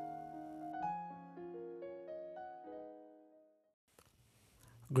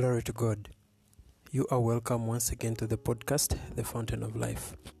 Glory to God. You are welcome once again to the podcast, The Fountain of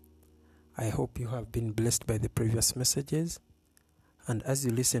Life. I hope you have been blessed by the previous messages. And as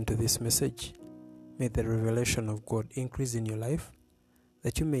you listen to this message, may the revelation of God increase in your life,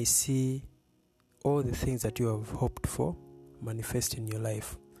 that you may see all the things that you have hoped for manifest in your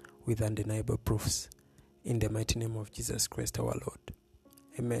life with undeniable proofs. In the mighty name of Jesus Christ our Lord.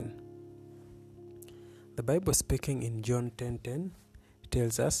 Amen. The Bible speaking in John 10:10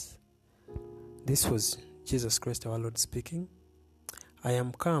 tells us, this was Jesus Christ our Lord speaking, I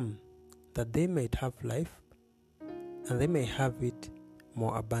am come that they might have life and they may have it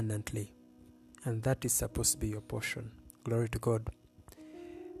more abundantly. And that is supposed to be your portion. Glory to God.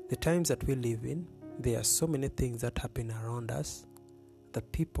 The times that we live in, there are so many things that happen around us. The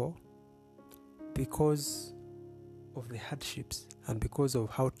people, because of the hardships and because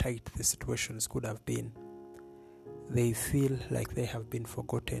of how tight the situations could have been, they feel like they have been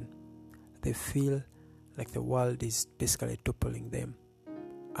forgotten. They feel like the world is basically toppling them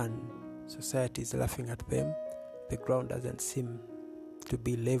and society is laughing at them. The ground doesn't seem to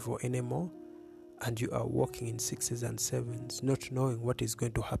be level anymore, and you are walking in 6s and 7s, not knowing what is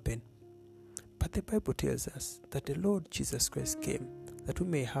going to happen. But the Bible tells us that the Lord Jesus Christ came that we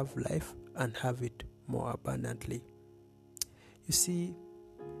may have life and have it more abundantly. You see,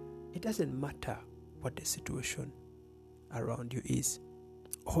 it doesn't matter what the situation around you is.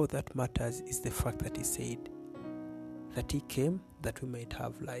 All that matters is the fact that He said that He came that we might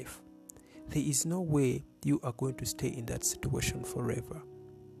have life. There is no way you are going to stay in that situation forever.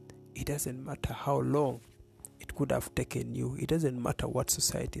 It doesn't matter how long it could have taken you. It doesn't matter what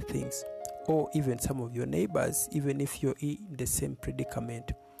society thinks, or even some of your neighbors. Even if you're in the same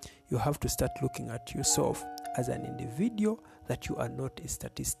predicament, you have to start looking at yourself as an individual, that you are not a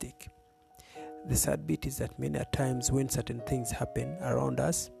statistic. The sad bit is that many times when certain things happen around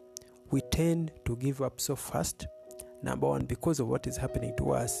us, we tend to give up so fast. Number one, because of what is happening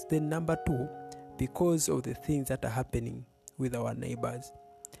to us. Then number two, because of the things that are happening with our neighbors.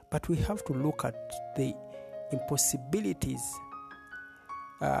 But we have to look at the impossibilities,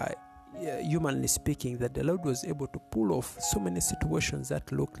 humanly speaking, that the Lord was able to pull off so many situations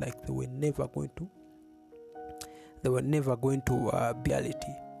that looked like they were never going to be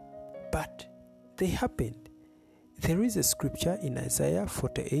reality. But they happened. There is a scripture in Isaiah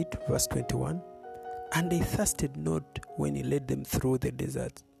 48 verse 21, and they thirsted not when He led them through the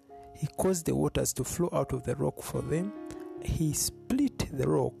desert. He caused the waters to flow out of the rock for them. He split the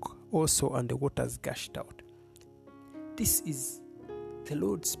rock also, and the waters gushed out. This is the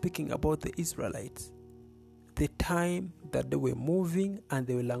Lord speaking about the Israelites, the time that they were moving and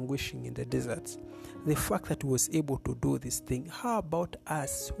they were languishing in the deserts. The fact that He was able to do this thing. How about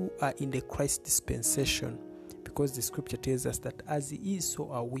us who are in the Christ dispensation? Because the scripture tells us that as He is,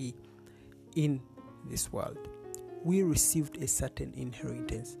 so are we in this world. We received a certain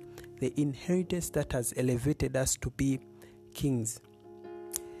inheritance. The inheritance that has elevated us to be kings.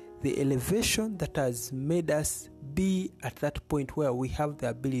 The elevation that has made us be at that point where we have the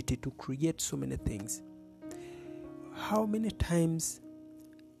ability to create so many things. How many times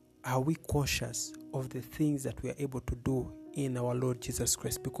are we conscious of the things that we are able to do in our Lord Jesus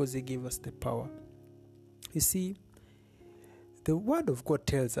Christ, because He gave us the power? You see, the Word of God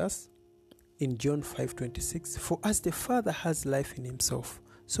tells us in John 5:26, for as the Father has life in Himself,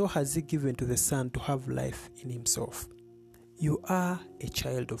 so has He given to the Son to have life in Himself. You are a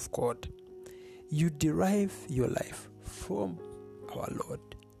child of God. You derive your life from our Lord.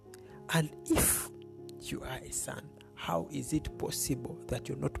 And if you are a son, how is it possible that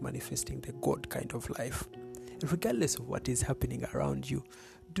you're not manifesting the God kind of life? Regardless of what is happening around you,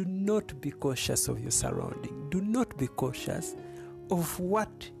 do not be cautious of your surrounding. Do not be cautious of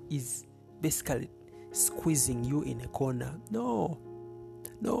what is basically squeezing you in a corner. No.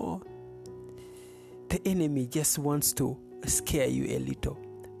 The enemy just wants to scare you a little.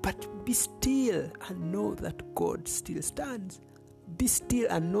 But be still and know that God still stands. Be still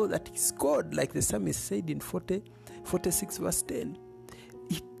and know that He's God, like the psalmist said in 46 verse 10.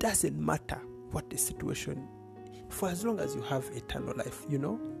 It doesn't matter what the situation, for as long as you have eternal life,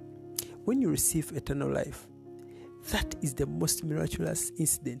 when you receive eternal life, that is the most miraculous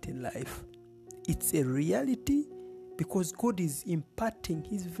incident in life. It's a reality because God is imparting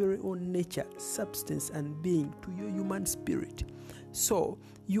His very own nature, substance, and being to your human spirit. So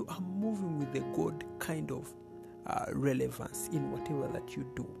you are moving with the God kind of relevance in whatever that you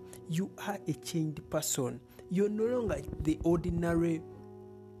do. You are a changed person. You're no longer the ordinary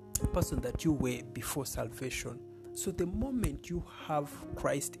person that you were before salvation. So the moment you have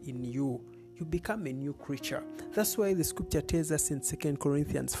Christ in you, you become a new creature. That's why the scripture tells us in 2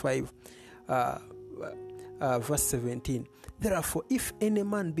 Corinthians 5 verse 17, therefore if any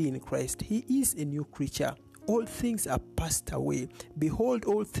man be in Christ, he is a new creature. All things are passed away. Behold,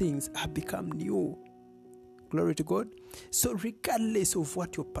 all things have become new. Glory to God. So regardless of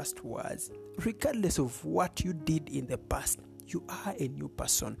what your past was, regardless of what you did in the past, you are a new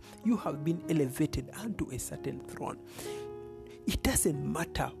person. You have been elevated unto a certain throne. It doesn't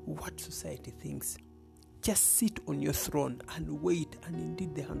matter what society thinks. Just sit on your throne and wait, and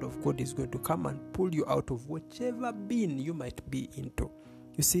indeed the hand of God is going to come and pull you out of whichever bin you might be into.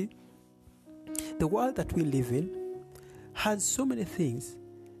 You see, the world that we live in has so many things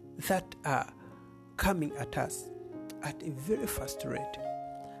that are coming at us at a very fast rate.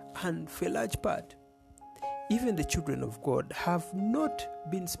 And for a large part, even the children of God have not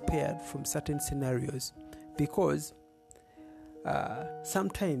been spared from certain scenarios, because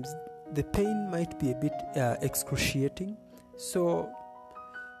sometimes the pain might be a bit excruciating. So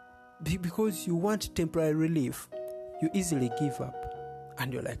because you want temporary relief, you easily give up,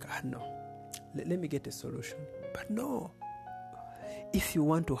 and you're like, no, let me get a solution. But no, if you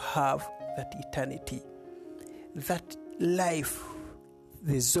want to have that eternity, that life,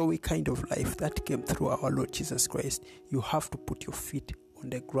 the Zoe kind of life that came through our Lord Jesus Christ, you have to put your feet on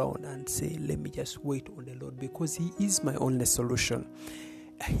the ground and say, let me just wait on the Lord, because He is my only solution.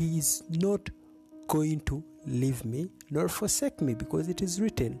 He is not going to leave me nor forsake me, because it is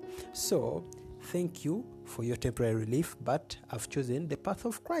written. So thank you for your temporary relief, but I've chosen the path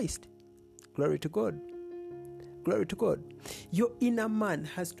of Christ. Glory to God. Glory to God. Your inner man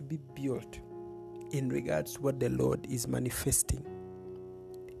has to be built in regards to what the Lord is manifesting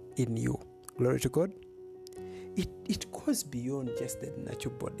in you. Glory to God. It goes beyond just the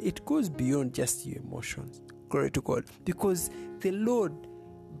natural body. It goes beyond just your emotions. Glory to God. Because the Lord,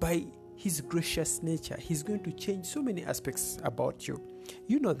 by His gracious nature, He's going to change so many aspects about you.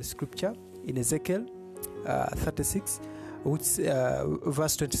 You know the scripture in Ezekiel 36, which,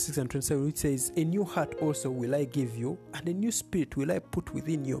 verse 26 and 27, which says, a new heart also will I give you, and a new spirit will I put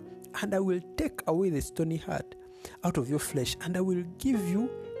within you, and I will take away the stony heart out of your flesh, and I will give you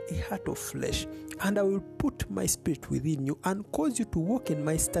a heart of flesh, and I will put my spirit within you, and cause you to walk in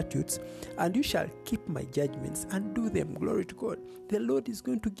my statutes, and you shall keep my judgments and do them. Glory to God. The Lord is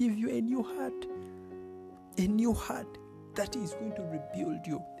going to give you a new heart that is going to rebuild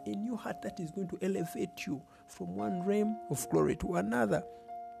you, a new heart that is going to elevate you from one realm of glory to another.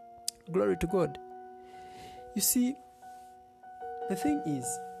 Glory to God. You see, the thing is,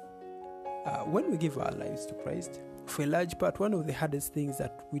 when we give our lives to Christ, for a large part, one of the hardest things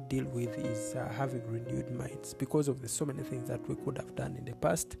that we deal with is having renewed minds, because of the so many things that we could have done in the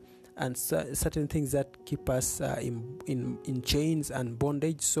past, and certain things that keep us in chains and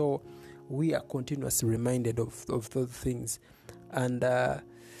bondage. So we are continuously reminded of those things, and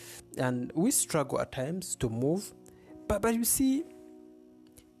we struggle at times to move. But you see,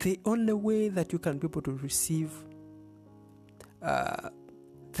 the only way that you can be able to receive the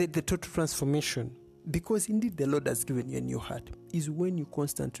total transformation, because indeed the Lord has given you a new heart, is when you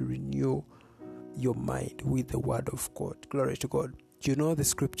constantly renew your mind with the word of God. Glory to God. Do you know the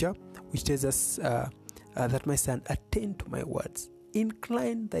scripture which tells us that, my son, attend to my words,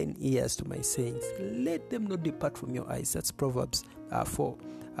 incline thine ears to my sayings, let them not depart from your eyes. That's Proverbs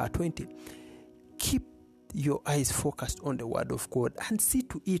 4:20. Keep your eyes focused on the word of God, and see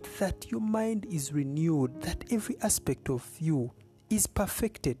to it that your mind is renewed, that every aspect of you is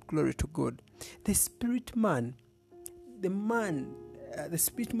perfected. Glory to God. The spirit man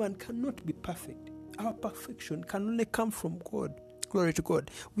cannot be perfect. Our perfection can only come from God. Glory to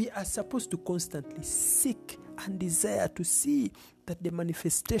God. We are supposed to constantly seek and desire to see that the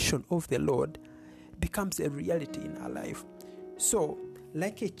manifestation of the Lord becomes a reality in our life. So,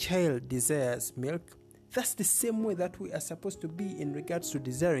 like a child desires milk, that's the same way that we are supposed to be in regards to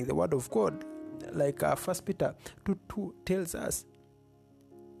desiring the word of God. Like 1 Peter 2:2 tells us.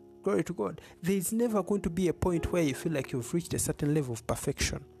 Glory to God. There is never going to be a point where you feel like you've reached a certain level of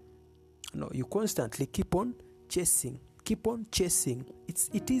perfection. No, you constantly keep on chasing. Keep on chasing.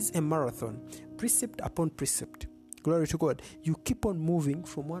 It is a marathon, precept upon precept. Glory to God. You keep on moving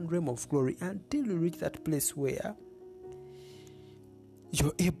from one realm of glory until you reach that place where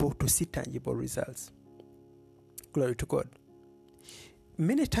you're able to see tangible results. Glory to God.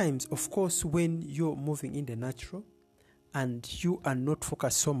 Many times, of course, when you're moving in the natural, and you are not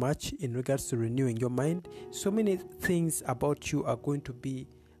focused so much in regards to renewing your mind, so many things about you are going to be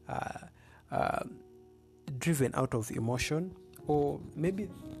driven out of emotion, or maybe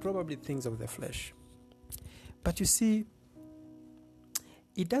probably things of the flesh. But you see,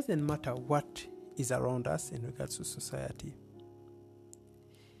 it doesn't matter what is around us in regards to society.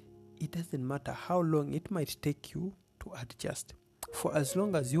 It doesn't matter how long it might take you to adjust. For as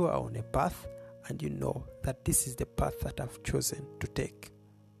long as you are on a path and you know that this is the path that I've chosen to take,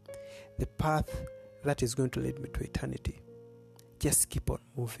 the path that is going to lead me to eternity, just keep on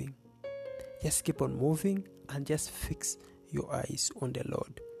moving. Just keep on moving and just fix your eyes on the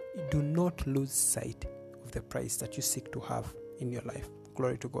Lord. Do not lose sight of the price that you seek to have in your life.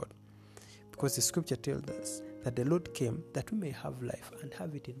 Glory to God. Because the scripture tells us that the Lord came that we may have life and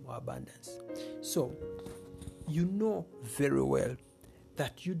have it in more abundance. So, you know very well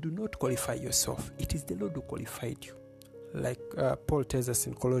that you do not qualify yourself. It is the Lord who qualified you. Like Paul tells us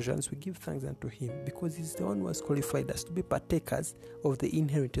in Colossians, we give thanks unto him because he's the one who has qualified us to be partakers of the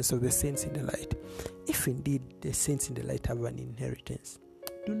inheritance of the saints in the light. If indeed the saints in the light have an inheritance,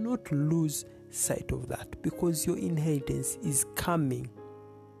 do not lose sight of that, because your inheritance is coming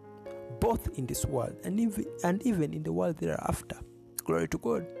both in this world and even in the world thereafter. Glory to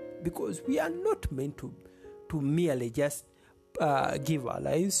God. Because we are not meant to merely just give our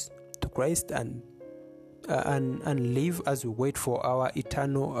lives to Christ and live as we wait for our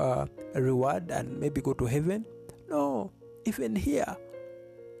eternal reward and maybe go to heaven. No, even here,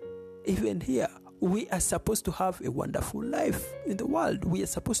 we are supposed to have a wonderful life in the world. We are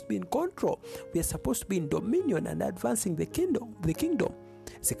supposed to be in control. We are supposed to be in dominion and advancing the kingdom.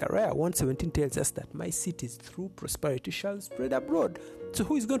 Zechariah 1:17 tells us that my cities through prosperity shall spread abroad. So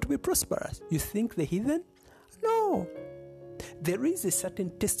who is going to be prosperous? You think the heathen? No. There is a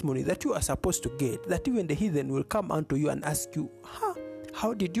certain testimony that you are supposed to get, that even the heathen will come unto you and ask you,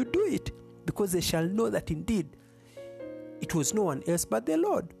 how did you do it? Because they shall know that indeed it was no one else but the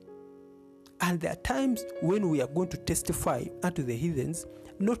Lord. And there are times when we are going to testify unto the heathens,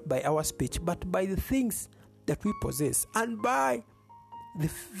 not by our speech, but by the things that we possess and by the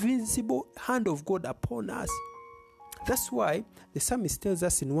visible hand of God upon us. That's why the psalmist tells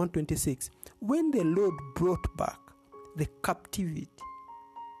us in 126, when the Lord brought back the captivity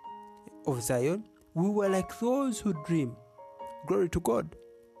of Zion, we were like those who dream. Glory to God.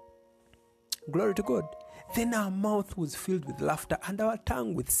 Glory to God. Then our mouth was filled with laughter and our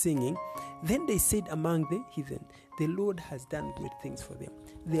tongue with singing. Then they said among the heathen, the Lord has done great things for them.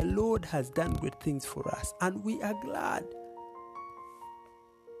 The Lord has done great things for us, and we are glad.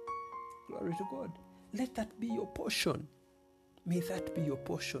 Glory to God. Let that be your portion. May that be your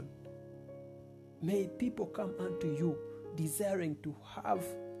portion. May people come unto you desiring to have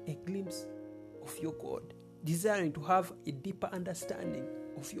a glimpse of your God, desiring to have a deeper understanding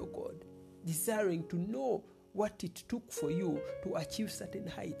of your God, desiring to know what it took for you to achieve certain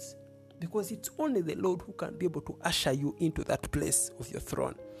heights, because it's only the Lord who can be able to usher you into that place of your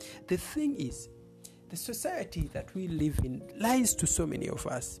throne. The thing is, the society that we live in lies to so many of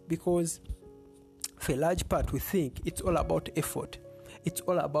us, because for a large part we think it's all about effort. It's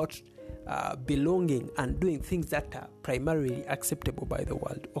all about belonging and doing things that are primarily acceptable by the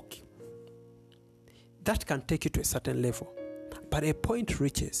world. Okay, that can take you to a certain level, but a point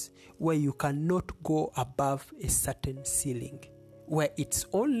reaches where you cannot go above a certain ceiling, where it's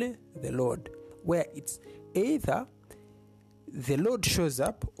only the Lord, where it's either the Lord shows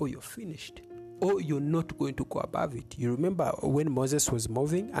up or you're finished, or you're not going to go above it. You remember when Moses was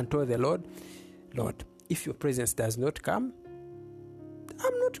moving and told the Lord, Lord, if your presence does not come,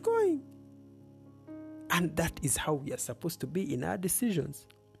 I'm not going. And that is how we are supposed to be in our decisions.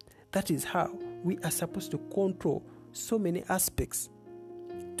 That is how we are supposed to control so many aspects,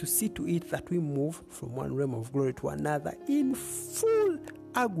 to see to it that we move from one realm of glory to another in full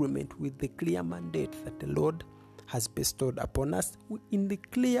agreement with the clear mandate that the Lord has bestowed upon us, in the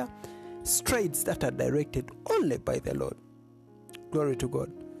clear strides that are directed only by the Lord. Glory to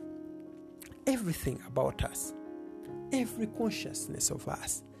God. Everything about us, every consciousness of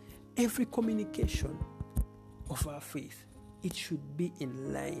us, every communication of our faith, it should be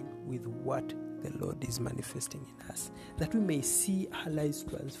in line with what the Lord is manifesting in us, that we may see our lives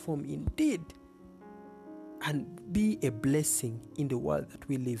transform indeed and be a blessing in the world that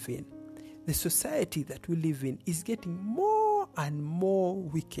we live in. The society that we live in is getting more and more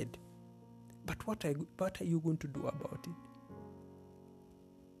wicked. But what are you going to do about it?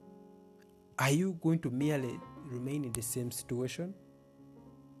 Are you going to merely remain in the same situation?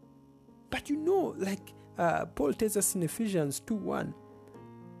 But like Paul tells us in Ephesians 2:1,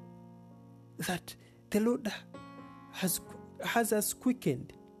 that the Lord has us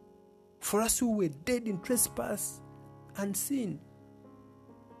quickened. For us who were dead in trespass and sin.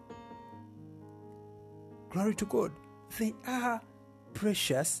 Glory to God. They are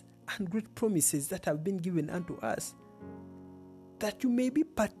precious and great promises that have been given unto us, that you may be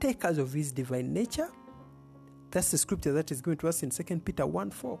partakers of his divine nature. That's the scripture that is given to us in 2 Peter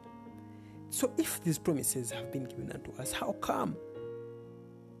 1:4. So if these promises have been given unto us, how come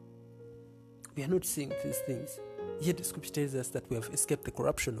we are not seeing these things? Yet the scripture tells us that we have escaped the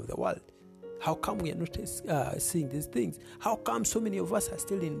corruption of the world. How come we are not seeing these things? How come so many of us are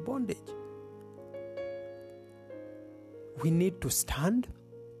still in bondage? We need to stand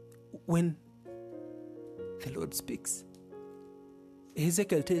when the Lord speaks.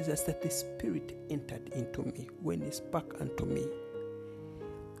 Ezekiel tells us that the Spirit entered into me when he spoke unto me.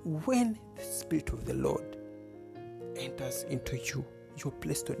 When the Spirit of the Lord enters into you, you're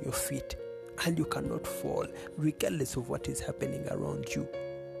placed on your feet and you cannot fall, regardless of what is happening around you.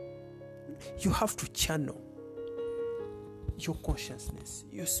 You have to channel your consciousness,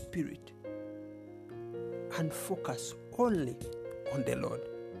 your spirit, and focus only on the Lord.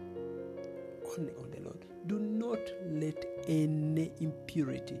 Only on the Lord. Do not let any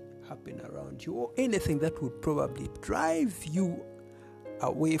impurity happen around you, or anything that would probably drive you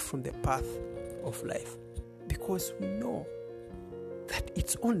away from the path of life, because we know that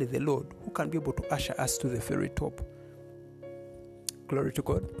it's only the Lord who can be able to usher us to the very top. Glory to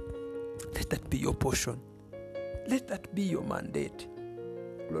God. Let that be your portion. Let that be your mandate.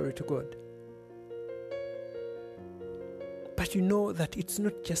 Glory to God. But you know that it's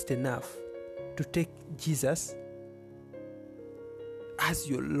not just enough to take Jesus as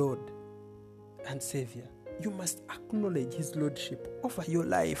your Lord and Savior. You must acknowledge his lordship over your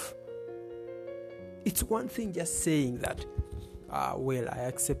life. It's one thing just saying that, I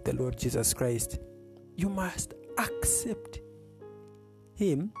accept the Lord Jesus Christ. You must accept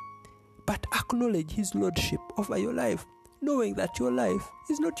him, but acknowledge his lordship over your life, knowing that your life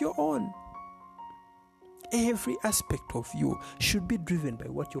is not your own. Every aspect of you should be driven by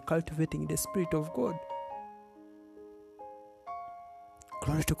what you're cultivating in the Spirit of God.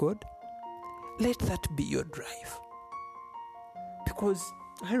 Glory to God. Let that be your drive. Because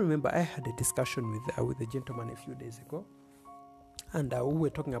I remember I had a discussion with a gentleman a few days ago, and we were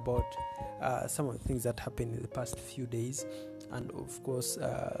talking about some of the things that happened in the past few days, and of course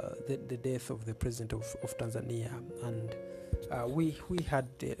the death of the president of Tanzania. And we had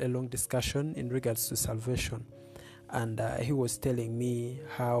a long discussion in regards to salvation, and he was telling me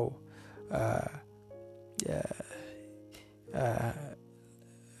how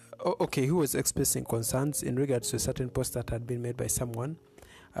he was expressing concerns in regards to a certain post that had been made by someone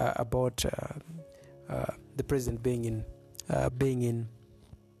about the president being in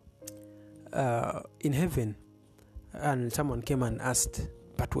heaven, and someone came and asked,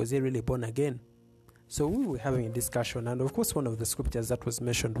 but was he really born again? So we were having a discussion, and of course one of the scriptures that was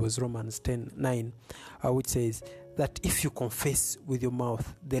mentioned was Romans 10:9, which says that if you confess with your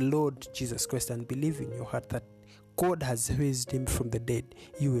mouth the Lord Jesus Christ and believe in your heart that God has raised him from the dead,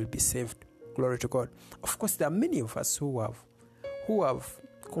 you will be saved. Glory to God. Of course, there are many of us who have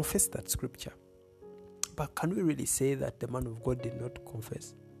confessed that scripture. But can we really say that the man of God did not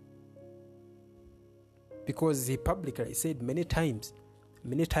confess? Because he publicly said many times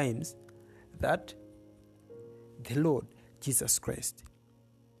that the Lord Jesus Christ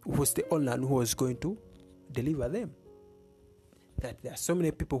was the only one who was going to deliver them. That there are so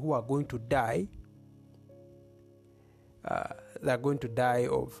many people who are going to die. They are going to die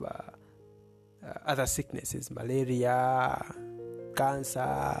of other sicknesses, malaria,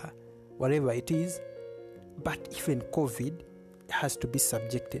 cancer, whatever it is. But even COVID has to be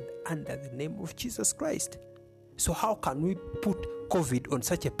subjected under the name of Jesus Christ. So how can we put COVID on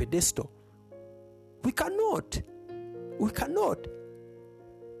such a pedestal? We cannot.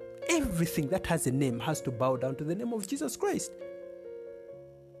 Everything that has a name has to bow down to the name of Jesus Christ.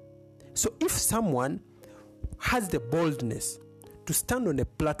 So if someone has the boldness to stand on a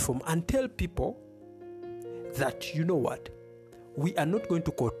platform and tell people that, you know what, we are not going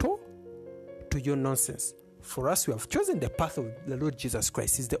to kowtow to your nonsense. For us, we have chosen the path of the Lord Jesus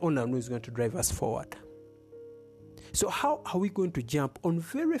Christ. He's the only one who is going to drive us forward. So how are we going to jump on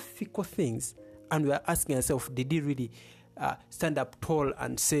very fickle things? And we are asking ourselves, did he really stand up tall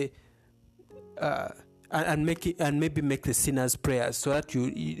and say, and maybe make the sinner's prayers so that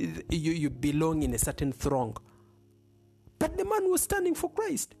you belong in a certain throng? But the man was standing for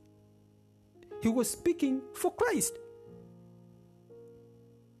Christ. He was speaking for Christ.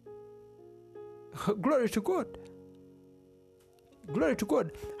 Glory to God. Glory to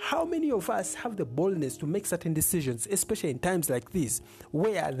God. How many of us have the boldness to make certain decisions, especially in times like this,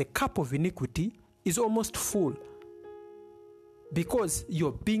 where the cup of iniquity is almost full because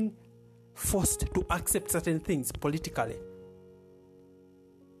you're being forced to accept certain things politically?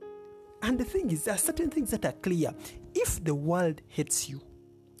 And the thing is, there are certain things that are clear. If the world hates you,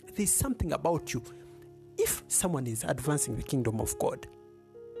 there's something about you. If someone is advancing the kingdom of God,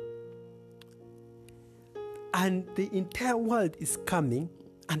 and the entire world is coming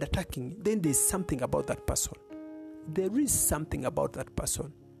and attacking, then there's something about that person. There is something about that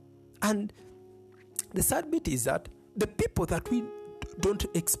person. And the sad bit is that the people that we don't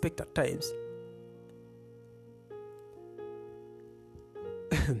expect at times,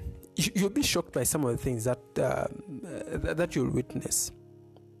 you'll be shocked by some of the things that you'll witness.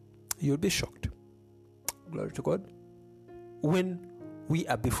 You'll be shocked. Glory to God. When we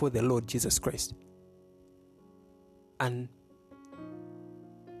are before the Lord Jesus Christ and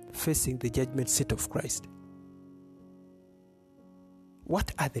facing the judgment seat of Christ,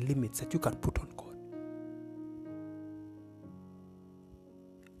 what are the limits that you can put on God?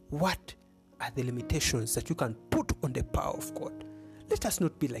 What are the limitations that you can put on the power of God? Let us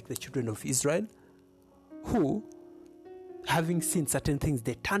not be like the children of Israel who, having seen certain things,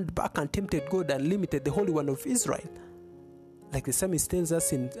 they turned back and tempted God and limited the Holy One of Israel. Like the psalmist tells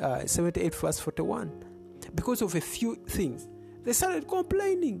us in 78 verse 41. Because of a few things, they started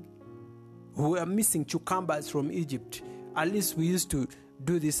complaining. We are missing cucumbers from Egypt. At least we used to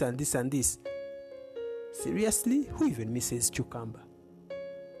do this and this and this. Seriously? Who even misses cucumber?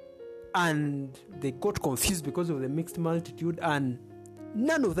 And they got confused because of the mixed multitude, and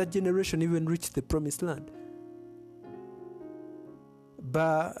none of that generation even reached the promised land.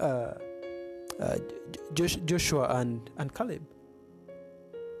 But Joshua and Caleb.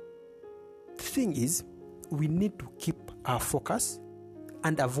 The thing is, we need to keep our focus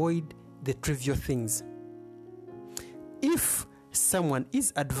and avoid the trivial things. If someone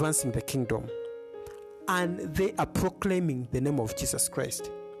is advancing the kingdom and they are proclaiming the name of Jesus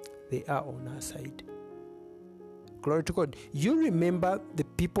Christ, they are on our side. Glory to God. You remember the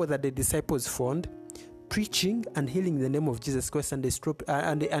people that the disciples found preaching and healing the name of Jesus Christ, and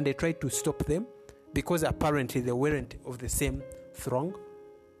they tried to stop them because apparently they weren't of the same throng.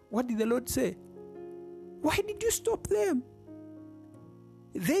 What did the Lord say? Why did you stop them?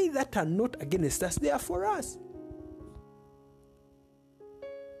 They that are not against us, they are for us.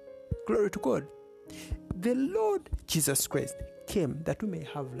 Glory to God. The Lord Jesus Christ came that we may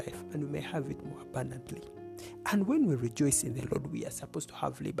have life and we may have it more abundantly. And when we rejoice in the Lord, we are supposed to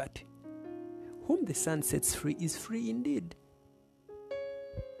have liberty. Whom the Son sets free is free indeed.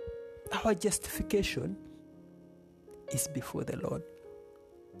 Our justification is before the Lord.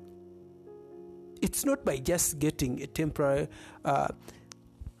 It's not by just getting a temporary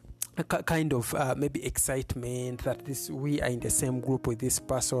kind of maybe excitement that we are in the same group with this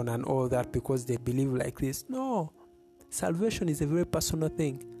person and all that because they believe like this. No. Salvation is a very personal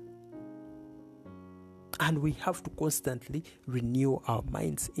thing. And we have to constantly renew our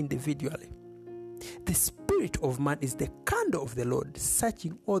minds individually. The spirit of man is the candle of the Lord,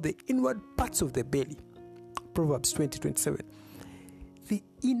 searching all the inward parts of the belly. Proverbs 20:27. The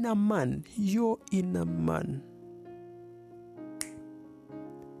inner man, your inner man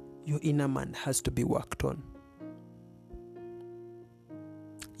has to be worked on.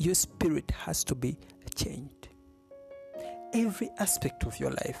 Your spirit has to be changed. Every aspect of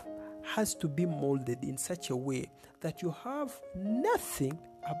your life has to be molded in such a way that you have nothing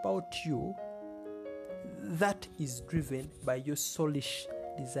about you that is driven by your soulish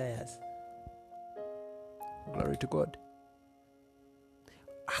desires. Glory to God.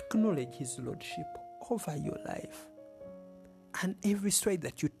 Acknowledge His Lordship over your life. And every stride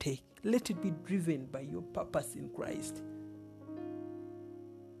that you take, let it be driven by your purpose in Christ.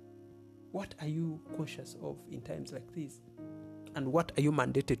 What are you conscious of in times like this? And what are you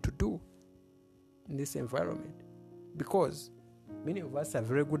mandated to do in this environment? Because many of us are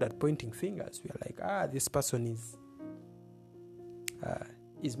very good at pointing fingers. We are like, this person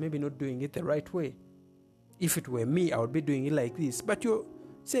is maybe not doing it the right way. If it were me, I would be doing it like this. But you're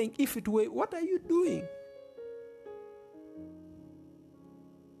saying, if it were, what are you doing?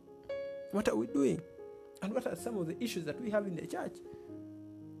 What are we doing? And what are some of the issues that we have in the church?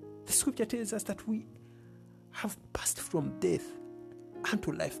 The scripture tells us that we have passed from death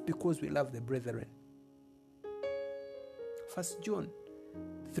unto life because we love the brethren. 1 John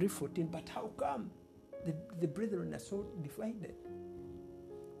 3:14. But how come the brethren are so divided?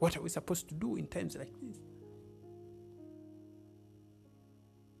 What are we supposed to do in times like this?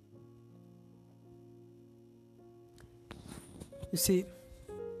 You see,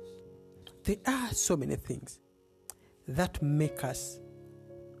 there are so many things that make us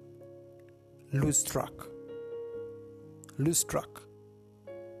lose track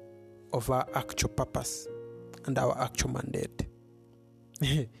of our actual purpose and our actual mandate.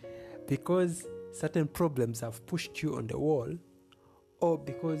 Because certain problems have pushed you on the wall, or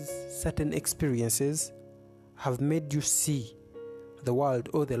because certain experiences have made you see the world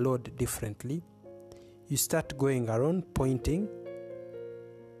or the Lord differently, you start going around pointing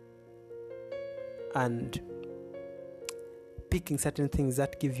and picking certain things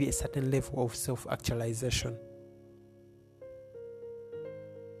that give you a certain level of self-actualization.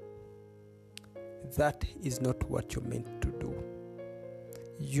 That is not what you're meant to do.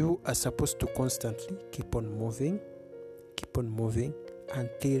 You are supposed to constantly keep on moving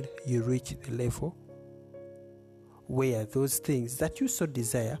until you reach the level where those things that you so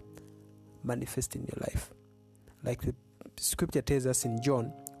desire manifest in your life. Like the scripture tells us in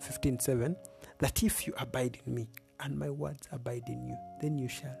John 15:7, that if you abide in me and my words abide in you, then you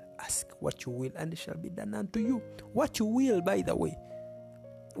shall ask what you will and it shall be done unto you. What you will, by the way,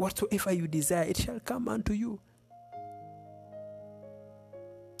 whatsoever you desire, it shall come unto you.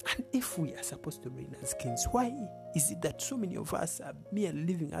 And if we are supposed to reign as kings, why is it that so many of us are merely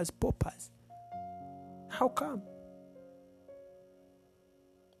living as paupers? How come?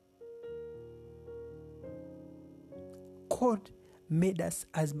 God made us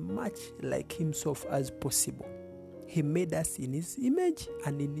as much like himself as possible. He made us in his image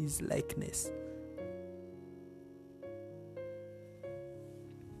and in his likeness.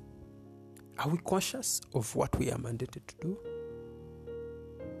 Are we conscious of what we are mandated to do?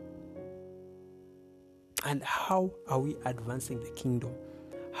 And how are we advancing the kingdom?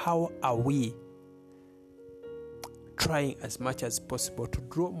 How are we trying as much as possible to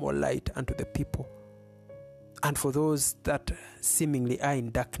draw more light unto the people? And for those that seemingly are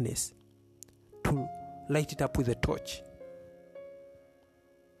in darkness, to light it up with a torch.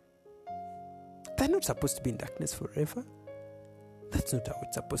 They're not supposed to be in darkness forever. That's not how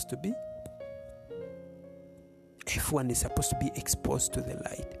it's supposed to be. Everyone is supposed to be exposed to the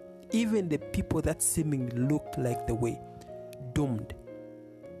light. Even the people that seemingly look like they were doomed,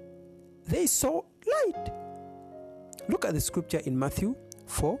 they saw light. Look at the scripture in Matthew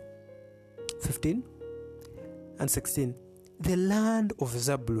 4:15 and 16. The land of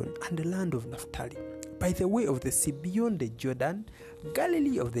Zabulon and the land of Naphtali, by the way of the sea beyond the Jordan,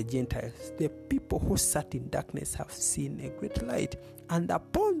 Galilee of the Gentiles, the people who sat in darkness have seen a great light. And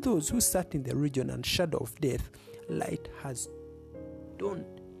upon those who sat in the region and shadow of death, light has dawned.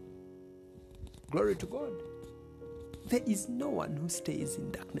 Glory to God. There is no one who stays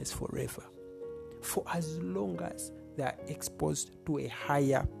in darkness forever, for as long as they are exposed to a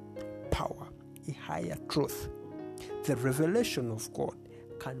higher power, a higher truth. The revelation of God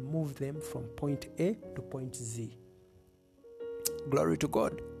can move them from point A to point Z. Glory to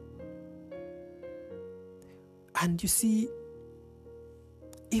God. And you see,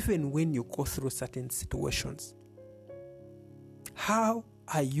 even when you go through certain situations, how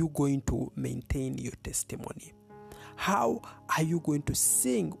are you going to maintain your testimony? How are you going to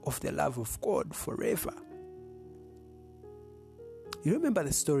sing of the love of God forever? You remember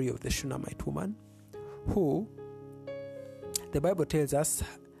the story of the Shunammite woman who, the Bible tells us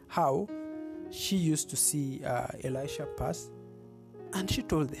how she used to see Elisha pass, and she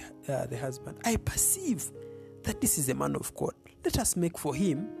told the husband, I perceive that this is a man of God. Let us make for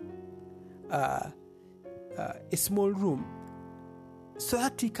him a small room so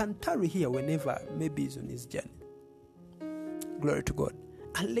that he can tarry here whenever maybe he's on his journey. Glory to God.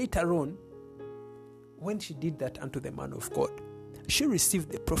 And later on, when she did that unto the man of God, she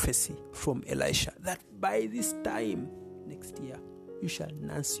received the prophecy from Elisha that by this time next year you shall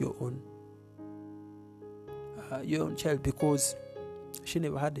nurse your own child, because she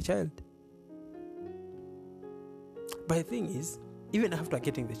never had a child. But the thing is, even after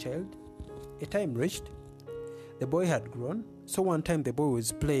getting the child, a time reached, the boy had grown. So one time the boy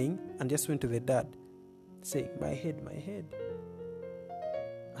was playing and just went to the dad saying, my head, my head.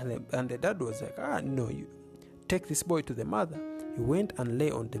 And the dad was like, no, you take this boy to the mother. He went and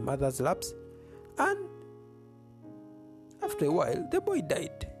lay on the mother's laps, and after a while the boy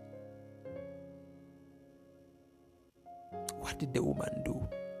died. What did the woman do?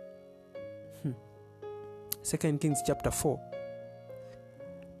 2 Kings chapter 4.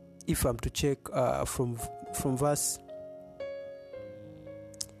 If I'm to check from verse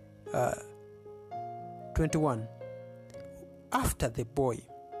 21. After the boy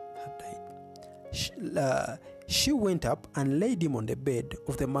had died, she went up and laid him on the bed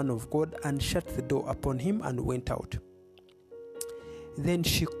of the man of God and shut the door upon him and went out. Then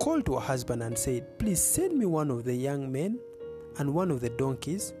she called to her husband and said, "Please send me one of the young men and one of the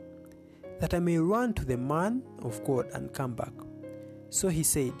donkeys, that I may run to the man of God and come back." So he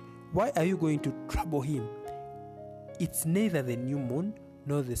said, "Why are you going to trouble him? It's neither the new moon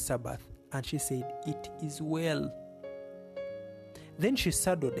nor the Sabbath." And she said, "It is well." Then she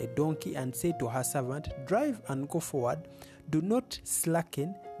saddled a donkey and said to her servant, "Drive and go forward. Do not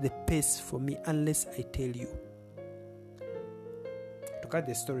slacken the pace for me unless I tell you." To cut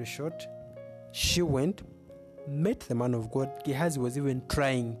the story short, she went, met the man of God. Gehazi was even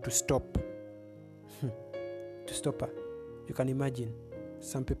trying to stop her. You can imagine,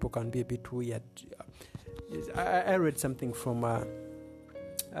 some people can be a bit weird. I read something from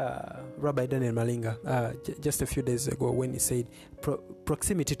Rabbi Daniel Malinga just a few days ago, when he said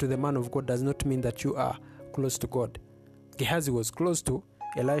proximity to the man of God does not mean that you are close to God. Gehazi was close to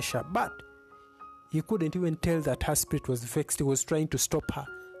Elisha, but he couldn't even tell that her spirit was vexed. He was trying to stop her.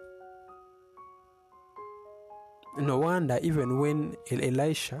 No wonder, even when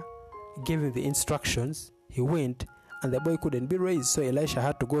Elisha gave him the instructions, he went and the boy couldn't be raised, so Elisha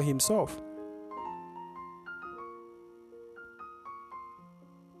had to go himself.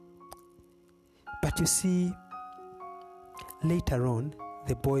 But you see, later on,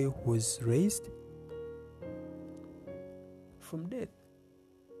 the boy was raised from death.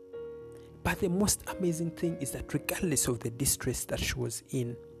 But the most amazing thing is that regardless of the distress that she was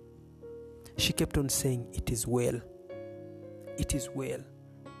in, she kept on saying, "It is well. It is well."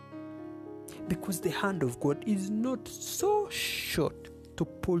 Because the hand of God is not so short to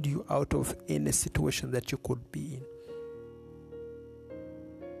pull you out of any situation that you could be in.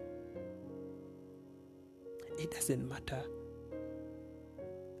 It doesn't matter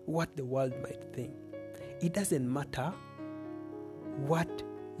what the world might think. It doesn't matter what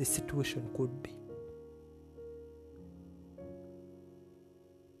the situation could be.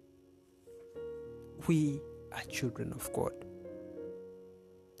 We are children of God.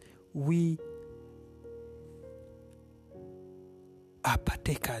 We are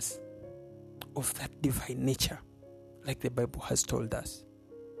partakers of that divine nature, like the Bible has told us.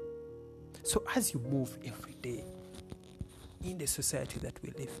 So as you move every day in the society that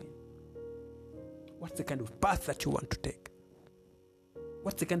we live in, what's the kind of path that you want to take?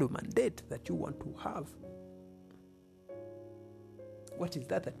 What's the kind of mandate that you want to have? What is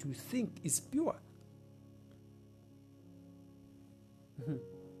that you think is pure?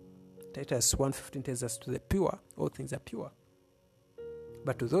 Titus 1:15 tells us, "To the pure, all things are pure.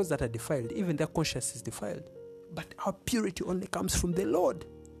 But to those that are defiled, even their conscience is defiled." But our purity only comes from the Lord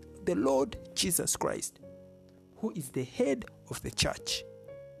Jesus Christ, who is the head of the church.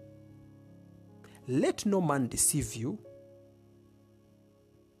 Let no man deceive you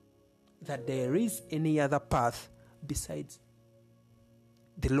that there is any other path besides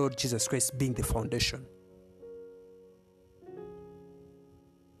the Lord Jesus Christ being the foundation.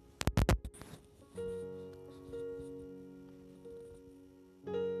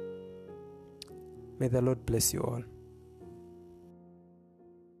 May the Lord bless you all.